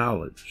 no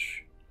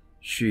knowledge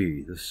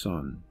she, the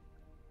sun,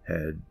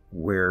 had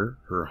where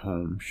her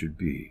home should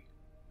be.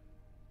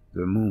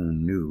 The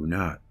moon knew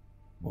not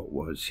what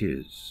was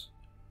his.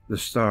 The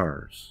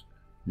stars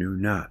knew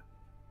not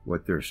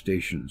what their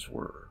stations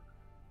were.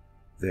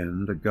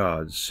 Then the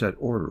gods set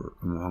order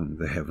among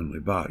the heavenly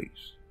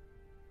bodies.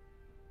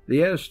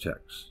 The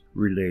Aztecs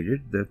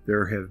related that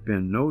there have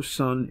been no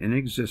sun in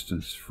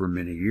existence for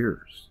many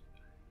years.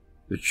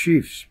 The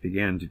chiefs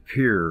began to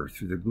peer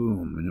through the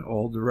gloom in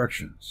all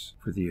directions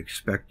for the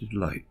expected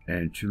light,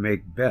 and to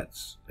make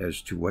bets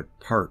as to what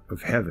part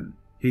of heaven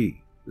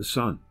he, the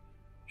sun,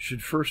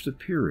 should first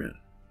appear in.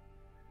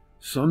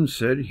 Some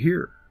said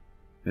here,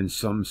 and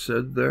some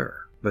said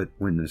there, but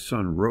when the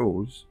sun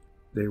rose,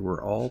 they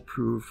were all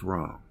proved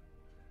wrong,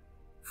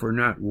 for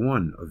not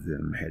one of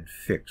them had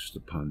fixed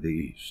upon the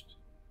east.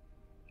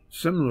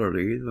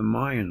 Similarly, the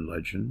Mayan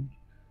legend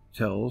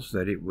tells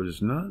that it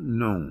was not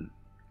known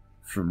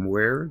from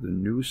where the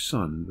new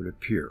sun would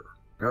appear.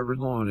 However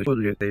long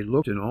they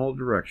looked in all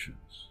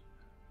directions,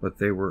 but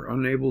they were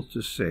unable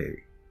to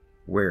say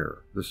where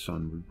the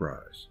sun would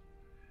rise.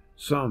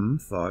 Some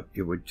thought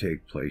it would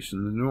take place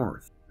in the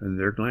north, and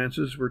their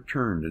glances were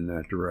turned in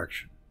that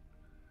direction.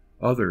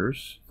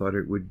 Others thought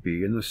it would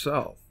be in the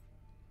south.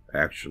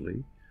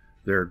 Actually,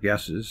 their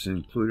guesses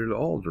included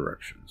all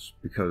directions,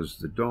 because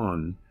the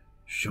dawn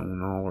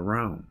shone all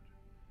around.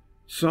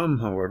 Some,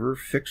 however,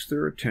 fixed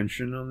their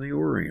attention on the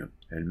Orient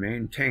and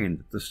maintained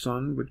that the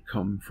sun would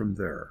come from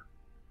there.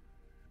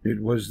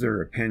 It was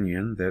their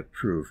opinion that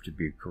proved to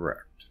be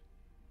correct.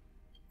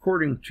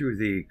 According to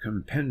the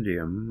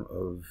Compendium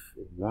of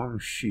Wang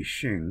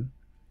Shixing,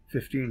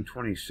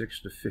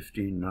 1526 to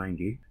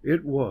 1590,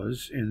 it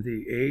was in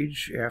the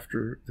age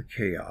after the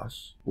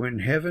chaos, when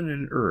heaven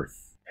and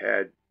earth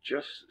had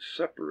just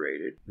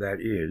separated, that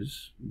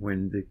is,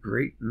 when the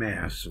great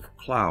mass of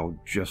cloud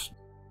just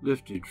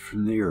lifted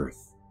from the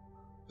earth,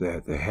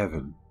 that the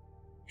heaven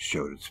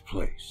showed its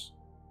place.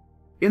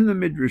 In the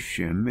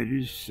Midrashim, it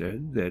is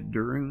said that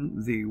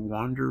during the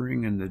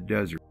wandering in the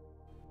desert,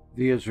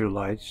 the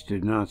Israelites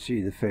did not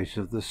see the face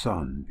of the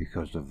sun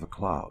because of the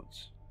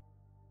clouds.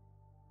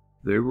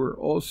 They were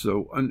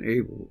also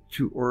unable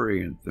to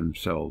orient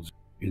themselves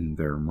in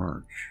their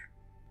march.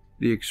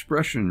 The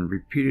expression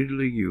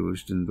repeatedly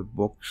used in the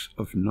books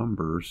of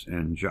Numbers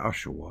and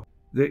Joshua,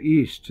 the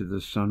east to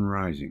the sun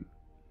rising,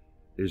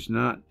 is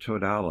not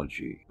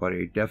tautology, but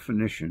a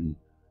definition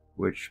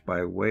which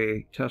by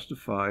way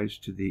testifies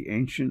to the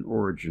ancient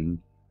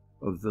origin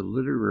of the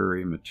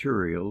literary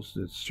materials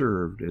that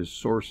served as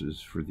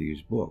sources for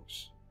these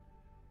books.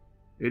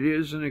 It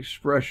is an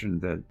expression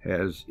that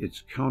has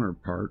its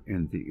counterpart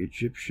in the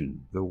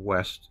Egyptian, the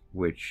west,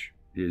 which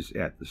is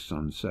at the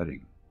sun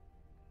setting.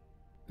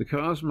 The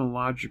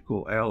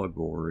cosmological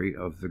allegory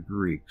of the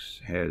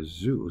Greeks has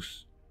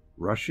Zeus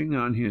rushing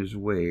on his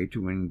way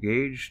to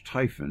engage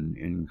Typhon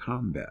in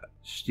combat,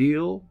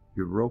 steal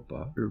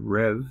Europa,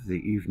 Erev,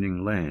 the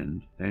evening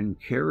land,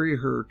 and carry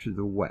her to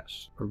the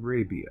west.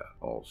 Arabia,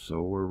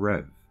 also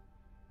Erev,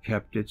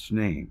 kept its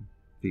name,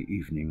 the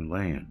evening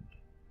land,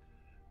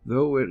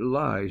 though it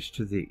lies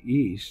to the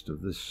east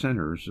of the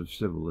centers of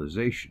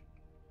civilization,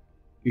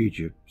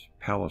 Egypt,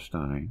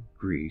 Palestine,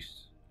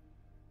 Greece.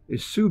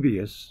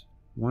 Eusebius,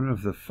 one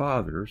of the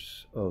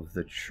fathers of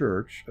the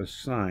church,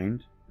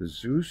 assigned the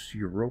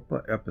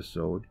Zeus-Europa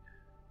episode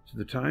to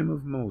the time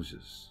of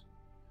Moses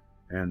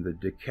and the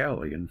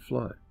Deucalion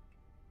flood.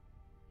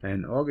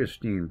 And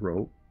Augustine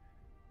wrote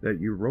that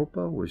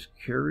Europa was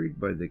carried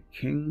by the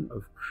king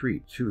of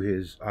Crete to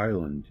his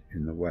island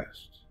in the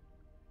west.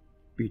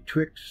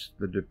 betwixt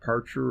the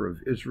departure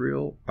of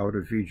Israel out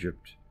of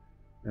Egypt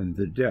and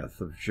the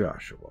death of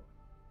Joshua.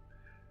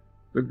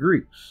 The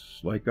Greeks,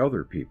 like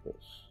other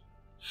peoples,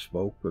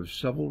 spoke of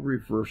several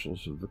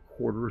reversals of the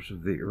quarters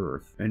of the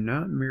earth, and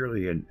not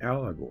merely in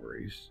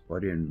allegories,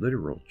 but in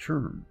literal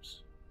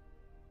terms.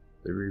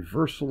 The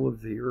reversal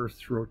of the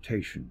earth's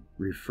rotation,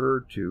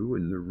 referred to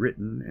in the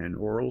written and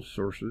oral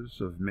sources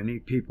of many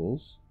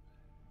peoples,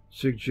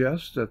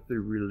 suggests that the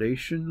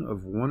relation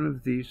of one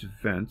of these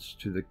events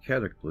to the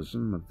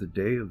cataclysm of the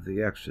day of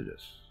the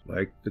Exodus,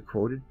 like the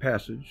quoted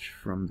passage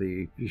from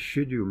the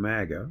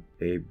Visuddhimagga,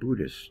 a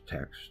Buddhist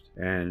text,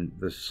 and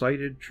the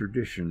cited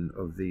tradition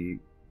of the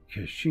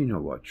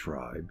Kashinawa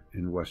tribe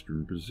in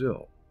western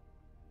Brazil.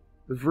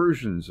 The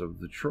versions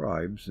of the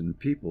tribes and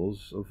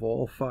peoples of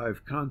all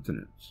 5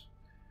 continents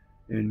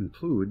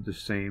include the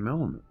same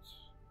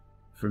elements,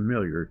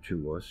 familiar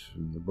to us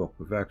in the book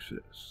of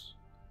Exodus.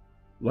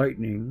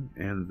 Lightning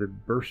and the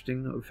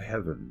bursting of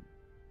heaven,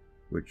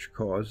 which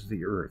caused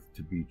the earth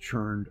to be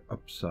turned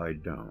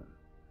upside down,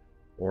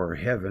 or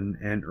heaven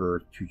and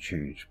earth to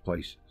change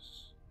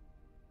places.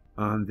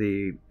 On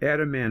the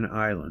Andaman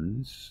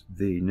Islands,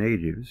 the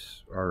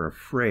natives are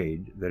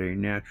afraid that a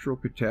natural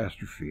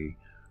catastrophe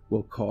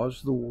will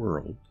cause the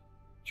world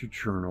to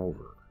turn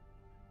over.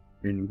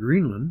 In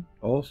Greenland,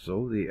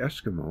 also, the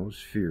Eskimos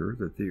fear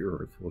that the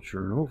earth will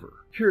turn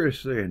over.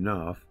 Curiously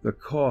enough, the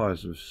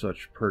cause of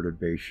such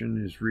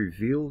perturbation is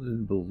revealed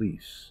in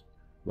beliefs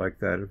like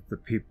that of the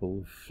people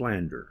of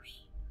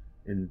Flanders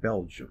in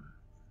Belgium.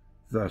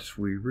 Thus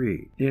we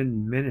read,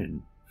 in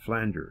Menin,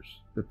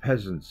 Flanders, the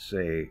peasants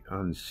say,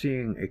 on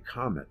seeing a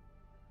comet,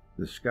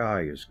 the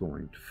sky is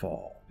going to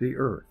fall. The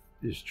earth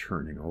is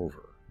turning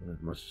over.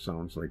 That must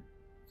sound like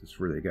that's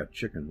where they got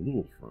Chicken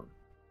Little from.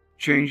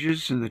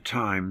 Changes in the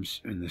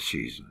times and the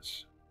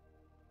seasons.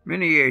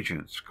 Many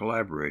agents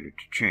collaborated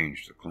to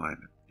change the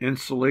climate.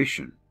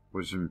 Insolation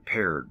was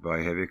impaired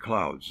by heavy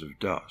clouds of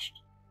dust,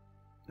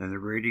 and the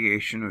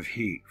radiation of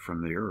heat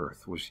from the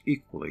earth was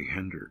equally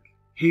hindered.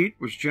 Heat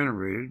was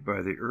generated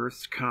by the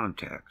earth's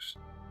contacts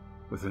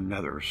with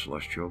another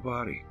celestial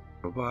body.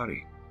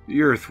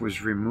 The earth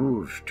was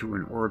removed to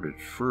an orbit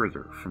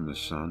further from the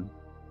sun.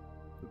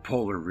 The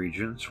polar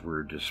regions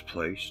were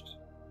displaced.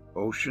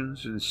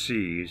 Oceans and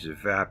seas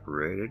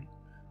evaporated,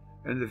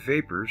 and the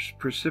vapors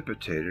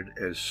precipitated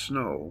as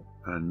snow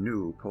on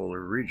new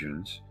polar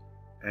regions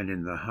and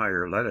in the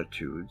higher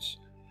latitudes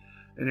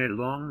in a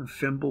long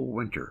thimble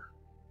winter,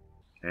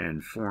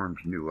 and formed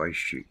new ice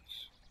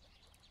sheets.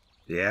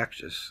 The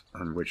axis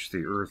on which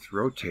the earth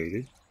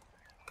rotated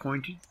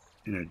pointed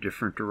in a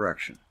different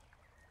direction,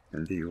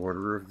 and the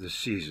order of the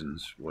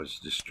seasons was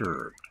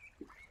disturbed.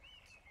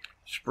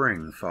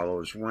 Spring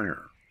follows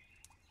winter,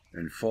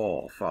 and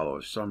fall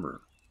follows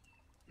summer,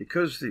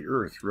 because the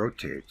earth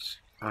rotates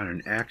on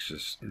an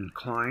axis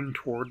inclined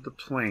toward the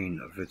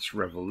plane of its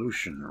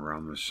revolution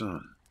around the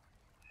sun.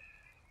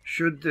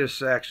 Should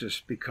this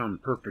axis become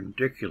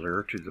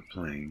perpendicular to the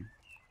plane,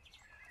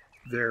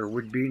 there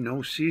would be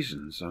no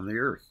seasons on the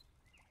earth.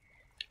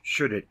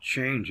 Should it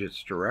change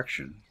its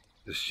direction,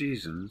 the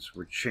seasons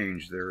would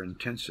change their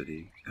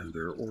intensity and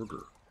their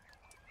order.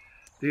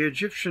 The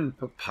Egyptian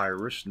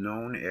papyrus,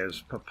 known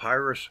as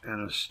Papyrus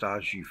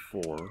Anastasi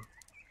IV,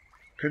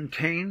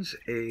 contains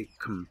a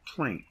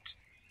complaint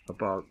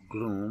about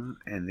gloom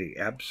and the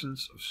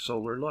absence of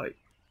solar light.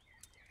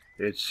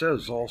 It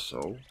says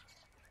also,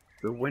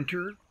 "The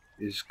winter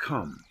is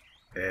come,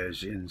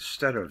 as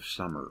instead of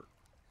summer,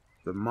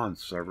 the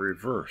months are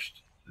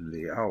reversed and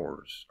the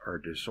hours are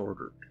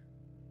disordered.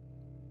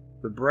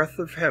 The breath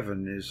of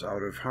heaven is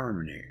out of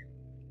harmony.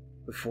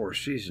 The 4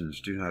 seasons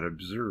do not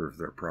observe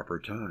their proper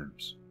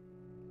times."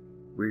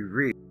 We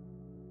read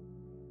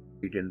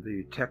in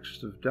the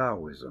text of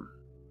Taoism,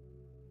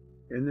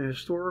 in the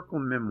historical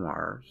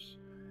memoirs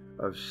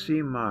of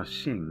Sima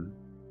Singh,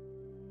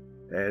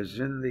 as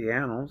in the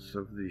annals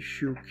of the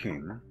Shu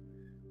King,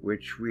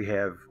 which we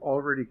have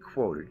already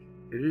quoted,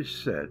 it is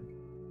said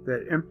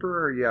that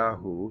Emperor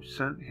Yahu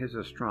sent his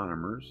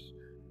astronomers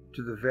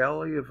to the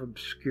Valley of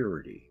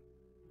Obscurity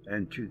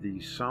and to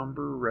the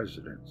somber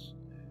residence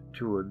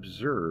to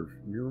observe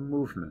new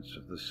movements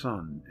of the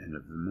sun and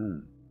of the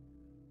moon,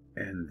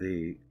 and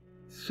the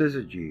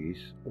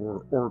syzygies,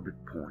 or orbit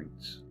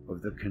points,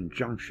 of the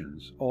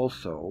conjunctions,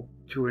 also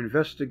to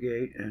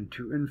investigate and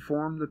to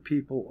inform the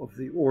people of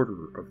the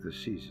order of the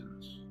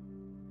seasons.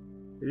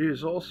 It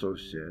is also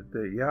said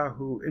that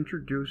Yahu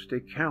introduced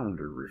a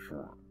calendar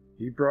reform.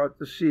 He brought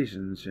the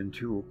seasons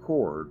into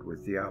accord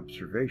with the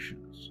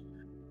observations.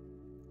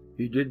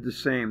 He did the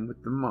same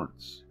with the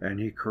months, and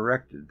he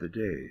corrected the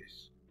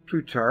days.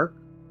 Plutarch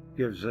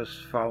gives us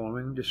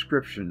following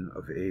description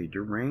of a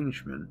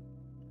derangement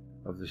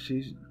of the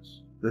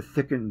seasons. The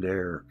thickened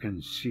air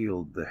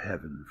concealed the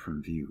heaven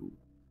from view,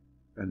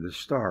 and the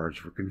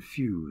stars were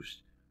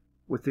confused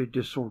with a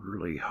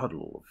disorderly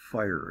huddle of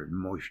fire and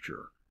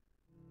moisture,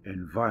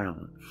 and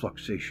violent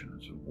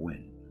fluctuations of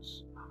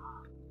winds.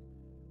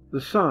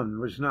 The sun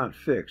was not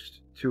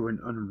fixed to an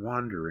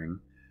unwandering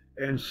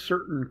and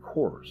certain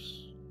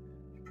course,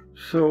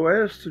 so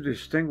as to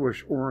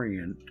distinguish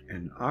Orient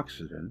and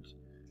Occident,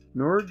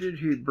 nor did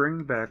he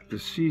bring back the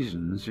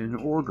seasons in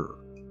order.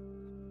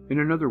 In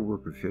another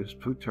work of his,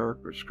 Plutarch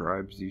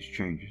ascribes these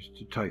changes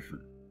to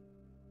Typhon,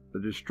 the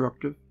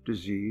destructive,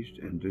 diseased,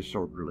 and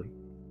disorderly,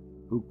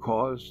 who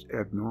caused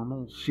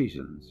abnormal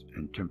seasons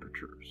and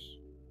temperatures.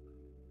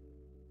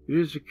 It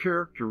is a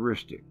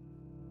characteristic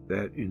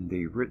that in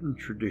the written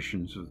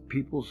traditions of the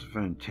peoples of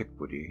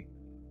antiquity,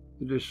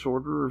 the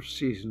disorder of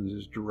seasons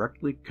is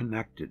directly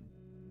connected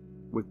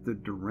with the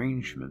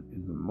derangement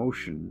in the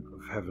motion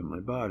of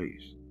heavenly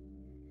bodies.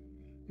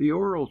 The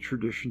oral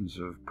traditions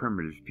of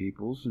primitive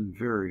peoples in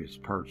various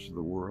parts of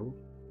the world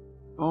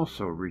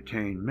also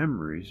retain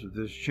memories of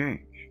this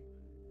change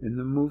in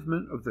the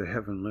movement of the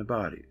heavenly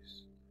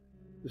bodies,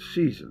 the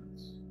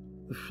seasons,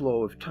 the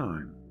flow of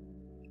time,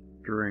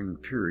 during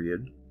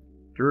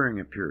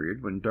a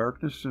period when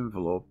darkness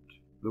enveloped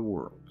the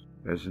world.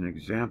 As an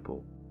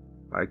example,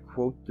 I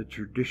quote the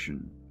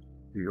tradition,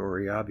 the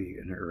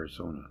Oriabi in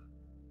Arizona.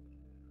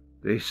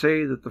 They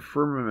say that the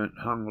firmament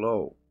hung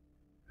low,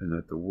 and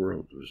that the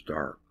world was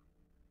dark,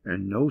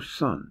 and no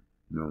sun,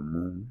 no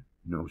moon,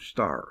 no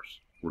stars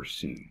were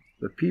seen.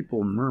 The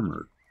people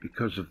murmured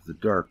because of the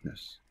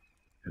darkness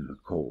and the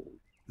cold.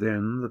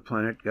 Then the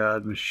planet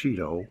god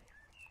Mashido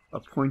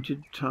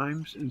appointed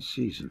times and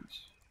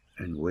seasons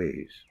and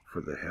ways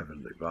for the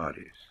heavenly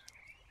bodies.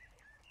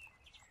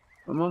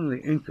 Among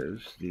the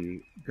Incas,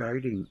 the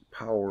guiding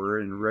power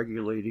in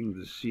regulating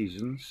the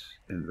seasons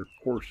and the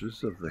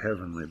courses of the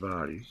heavenly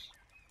bodies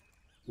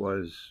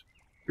was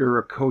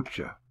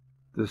Viracocha.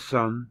 The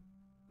sun,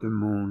 the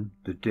moon,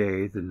 the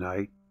day, the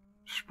night,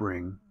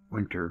 spring,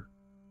 winter,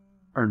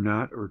 are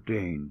not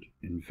ordained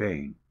in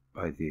vain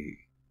by thee.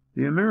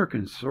 The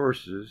American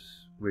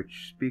sources,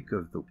 which speak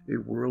of a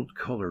world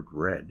colored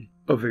red,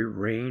 of a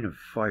rain of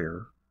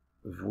fire,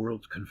 of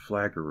world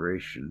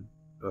conflagration,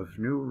 of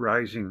new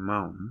rising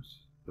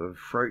mountains, of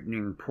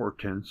frightening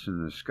portents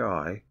in the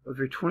sky, of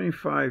a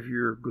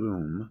 25-year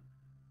gloom,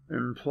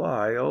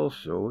 imply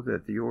also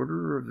that the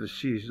order of the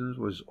seasons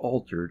was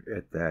altered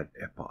at that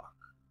epoch.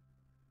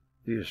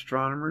 The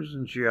astronomers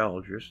and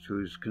geologists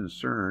whose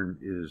concern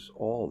is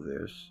all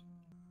this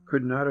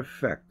could not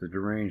affect the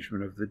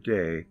derangement of the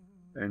day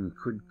and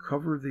could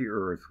cover the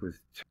earth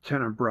with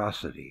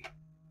tenebrosity.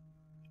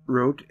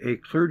 Wrote a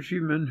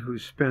clergyman who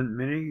spent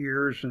many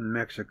years in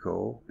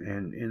Mexico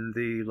and in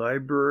the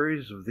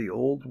libraries of the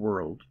Old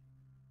World,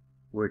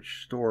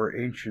 which store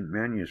ancient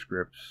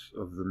manuscripts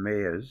of the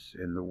Mayas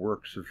and the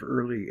works of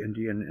early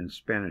Indian and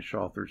Spanish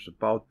authors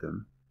about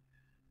them.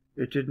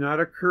 It did not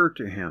occur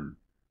to him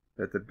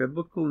that the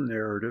biblical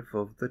narrative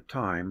of the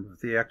time of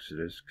the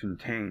Exodus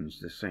contains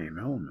the same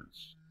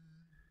elements.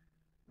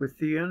 With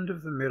the end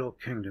of the Middle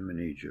Kingdom in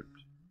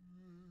Egypt,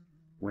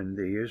 when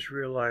the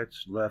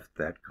Israelites left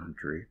that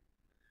country,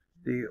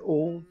 the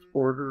old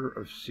order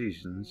of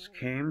seasons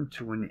came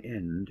to an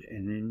end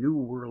and a new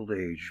world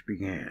age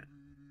began.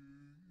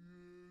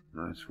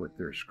 That's what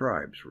their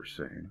scribes were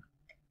saying.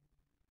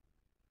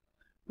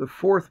 The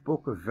fourth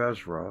book of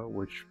Ezra,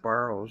 which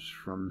borrows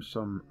from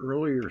some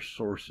earlier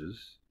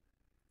sources,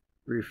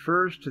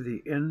 refers to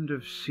the end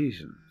of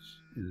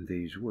seasons in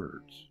these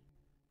words.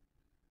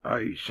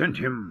 I sent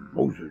him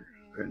Moses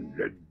and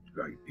led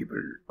my people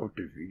out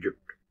of Egypt.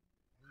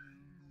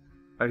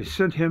 I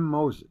sent him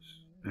Moses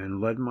and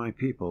led my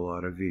people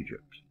out of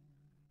Egypt,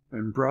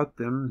 and brought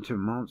them to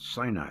Mount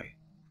Sinai,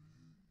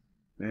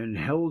 and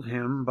held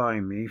him by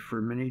me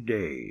for many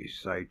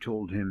days. I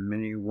told him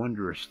many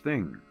wondrous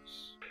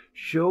things,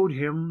 showed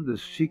him the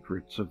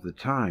secrets of the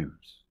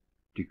times,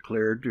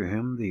 declared to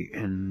him the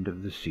end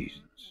of the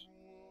seasons.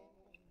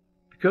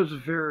 Because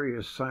of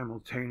various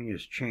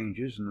simultaneous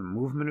changes in the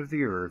movement of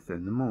the earth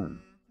and the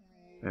moon,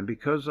 and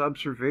because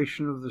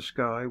observation of the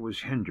sky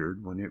was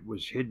hindered when it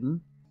was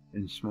hidden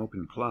in smoke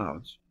and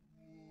clouds,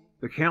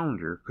 the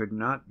calendar could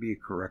not be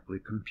correctly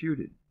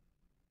computed.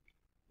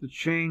 The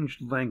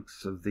changed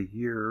lengths of the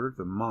year,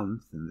 the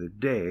month, and the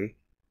day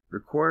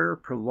require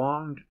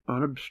prolonged,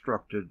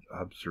 unobstructed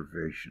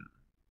observation.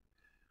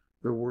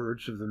 The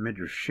words of the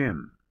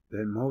Midrashim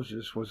that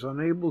Moses was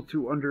unable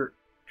to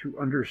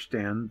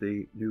understand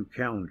the new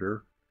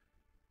calendar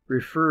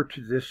refer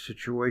to this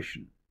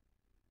situation.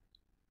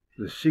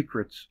 The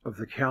secrets of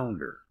the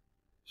calendar,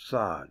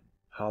 Sod,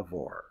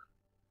 Havor,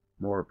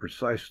 more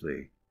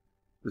precisely,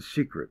 the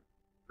secret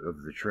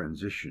of the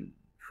transition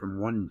from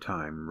one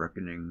time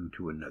reckoning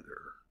to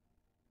another,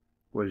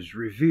 was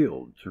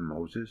revealed to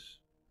Moses,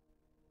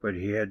 but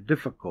he had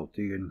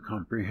difficulty in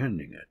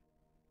comprehending it.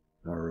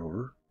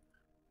 Moreover,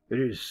 it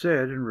is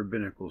said in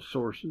rabbinical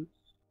sources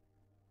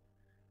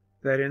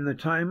that in the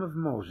time of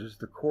Moses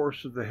the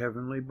course of the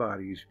heavenly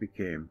bodies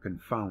became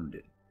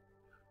confounded.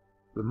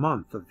 The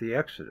month of the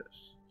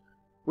Exodus,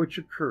 which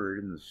occurred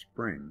in the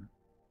spring,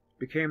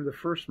 became the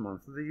first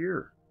month of the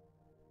year.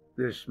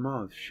 This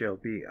month shall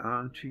be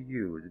unto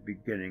you the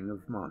beginning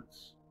of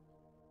months.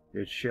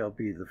 It shall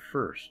be the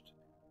first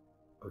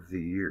of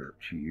the year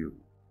to you.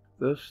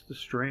 Thus the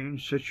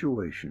strange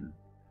situation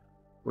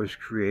was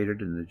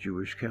created in the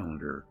Jewish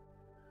calendar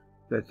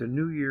that the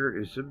new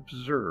year is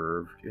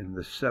observed in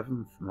the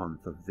 7th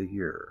month of the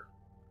year.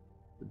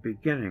 The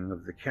beginning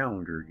of the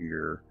calendar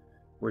year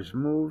was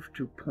moved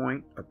to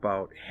point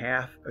about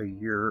half a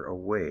year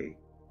away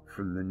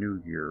from the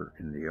new year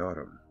in the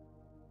autumn.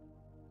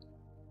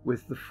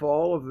 With the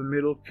fall of the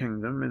Middle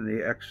Kingdom in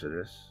the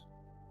Exodus,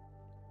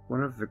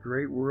 one of the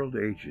great world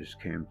ages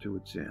came to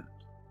its end.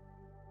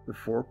 The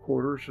 4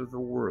 quarters of the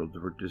world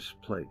were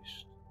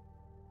displaced,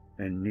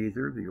 and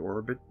neither the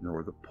orbit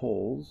nor the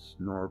poles,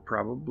 nor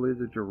probably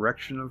the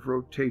direction of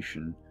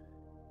rotation,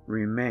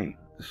 remained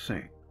the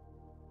same.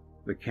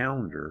 The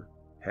calendar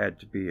had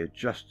to be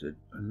adjusted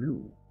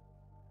anew.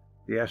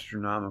 The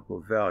astronomical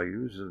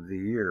values of the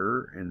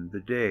year and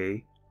the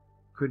day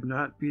could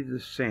not be the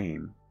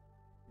same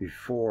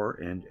before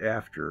and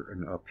after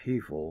an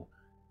upheaval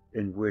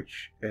in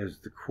which, as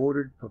the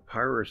quoted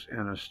Papyrus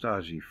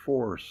Anastasi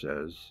IV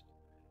says,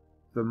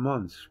 the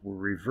months were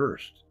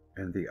reversed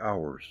and the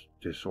hours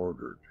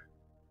disordered.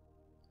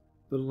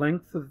 The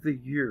length of the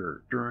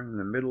year during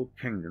the Middle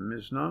Kingdom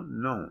is not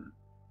known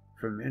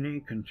from any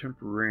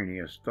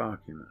contemporaneous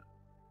document,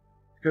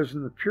 because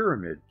in the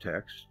Pyramid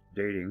text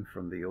dating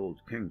from the Old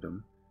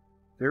Kingdom,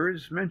 there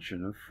is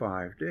mention of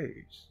 5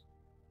 days.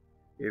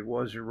 It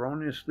was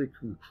erroneously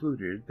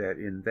concluded that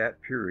in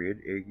that period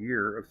a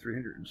year of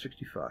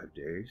 365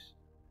 days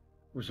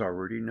was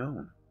already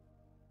known.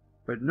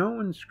 But no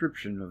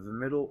inscription of the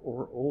Middle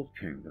or Old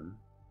Kingdom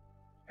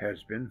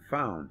has been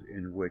found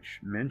in which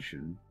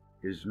mention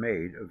is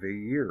made of a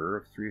year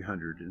of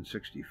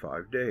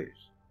 365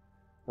 days,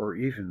 or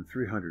even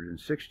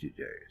 360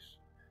 days.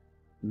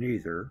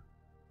 Neither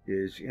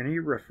is any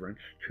reference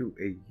to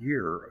a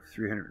year of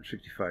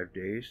 365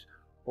 days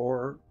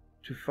or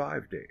to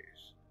 5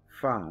 days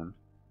found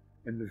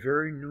in the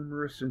very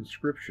numerous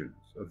inscriptions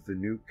of the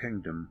New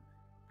Kingdom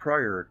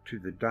prior to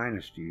the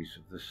dynasties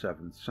of the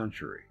 7th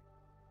century.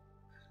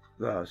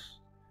 Thus,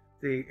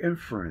 the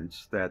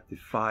inference that the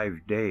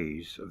 5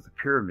 days of the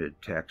Pyramid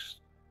text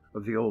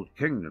of the Old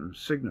Kingdom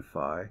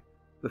signify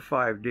the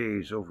 5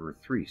 days over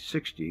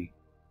 360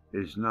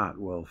 is not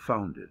well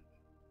founded.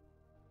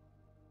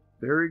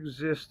 There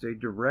exists a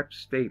direct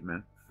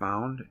statement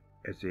found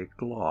as a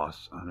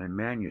gloss on a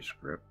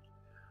manuscript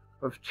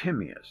of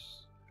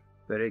Timaeus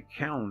that a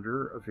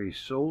calendar of a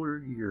solar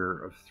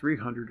year of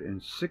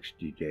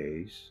 360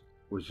 days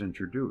was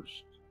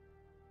introduced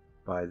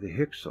by the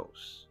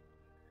Hyksos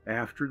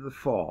after the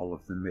fall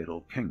of the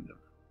Middle Kingdom.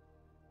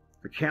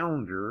 The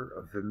calendar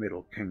of the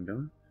Middle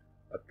Kingdom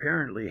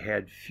apparently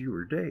had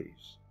fewer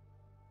days.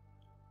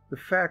 The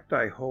fact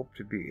I hope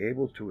to be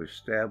able to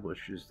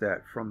establish is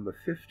that from the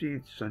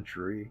 15th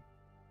century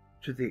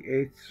to the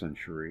 8th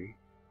century,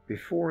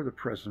 before the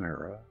present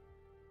era,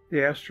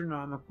 the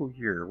astronomical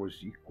year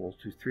was equal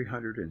to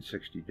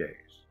 360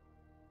 days.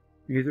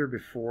 Neither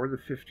before the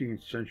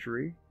 15th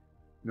century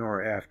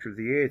nor after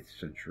the 8th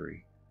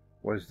century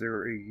was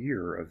there a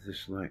year of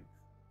this length.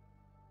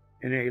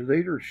 In a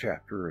later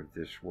chapter of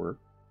this work,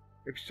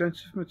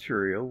 extensive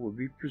material will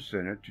be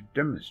presented to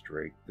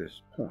demonstrate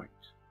this point.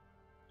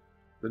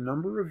 The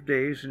number of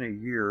days in a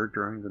year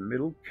during the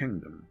Middle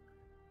Kingdom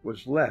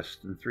was less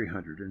than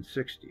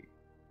 360.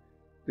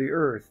 The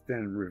Earth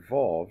then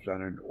revolved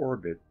on an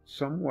orbit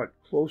somewhat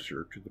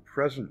closer to the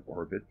present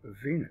orbit of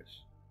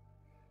Venus.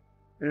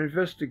 An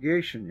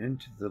investigation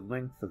into the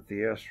length of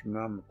the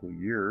astronomical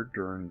year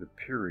during the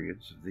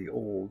periods of the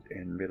Old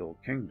and Middle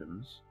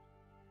Kingdoms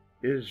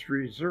is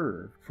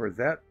reserved for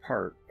that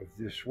part of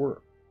this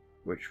work,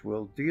 which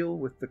will deal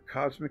with the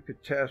cosmic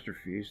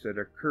catastrophes that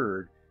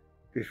occurred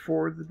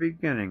before the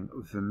beginning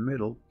of the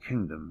Middle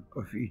Kingdom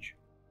of Egypt.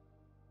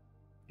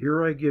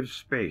 Here I give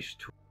space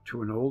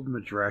to an old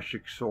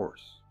midrashic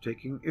source,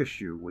 taking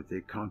issue with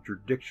a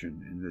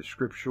contradiction in the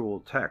scriptural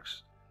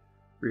text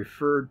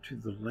referred to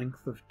the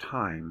length of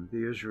time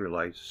the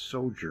Israelites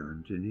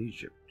sojourned in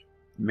Egypt.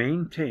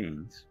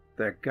 Maintains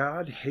that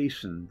God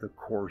hastened the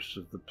course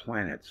of the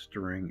planets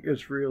during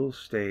Israel's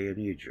stay in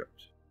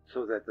Egypt,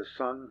 so that the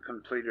sun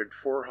completed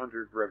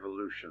 400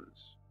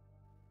 revolutions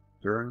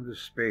during the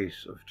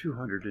space of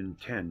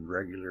 210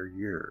 regular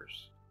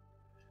years.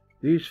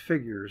 These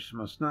figures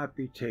must not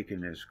be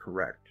taken as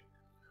correct,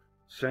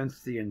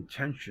 since the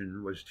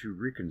intention was to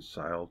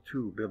reconcile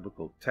 2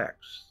 biblical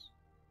texts.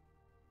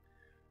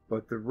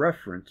 But the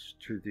reference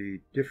to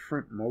the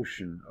different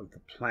motion of the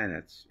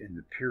planets in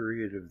the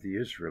period of the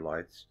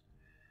Israelites'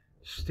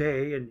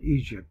 stay in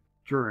Egypt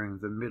during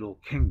the Middle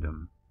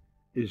Kingdom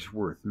is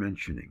worth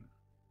mentioning.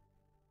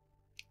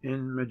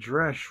 In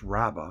Midrash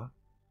Rabbah,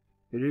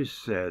 it is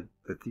said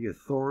that the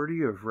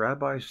authority of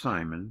Rabbi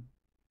Simon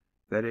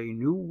that a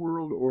new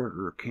world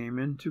order came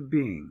into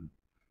being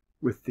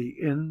with the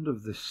end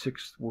of the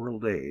 6th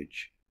world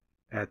age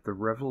at the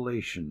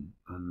revelation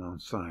on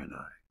Mount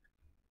Sinai.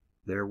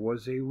 There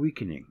was a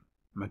weakening,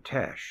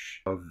 matash,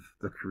 of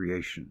the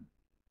creation.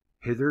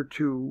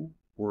 Hitherto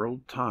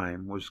world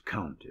time was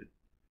counted,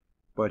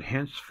 but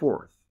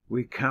henceforth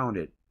we count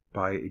it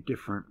by a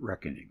different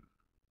reckoning.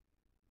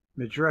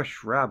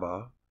 Midrash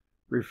Rabbah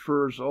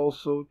refers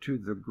also to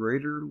the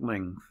greater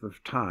length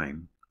of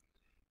time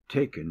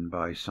taken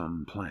by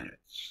some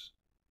planets.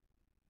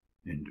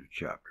 End of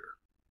chapter.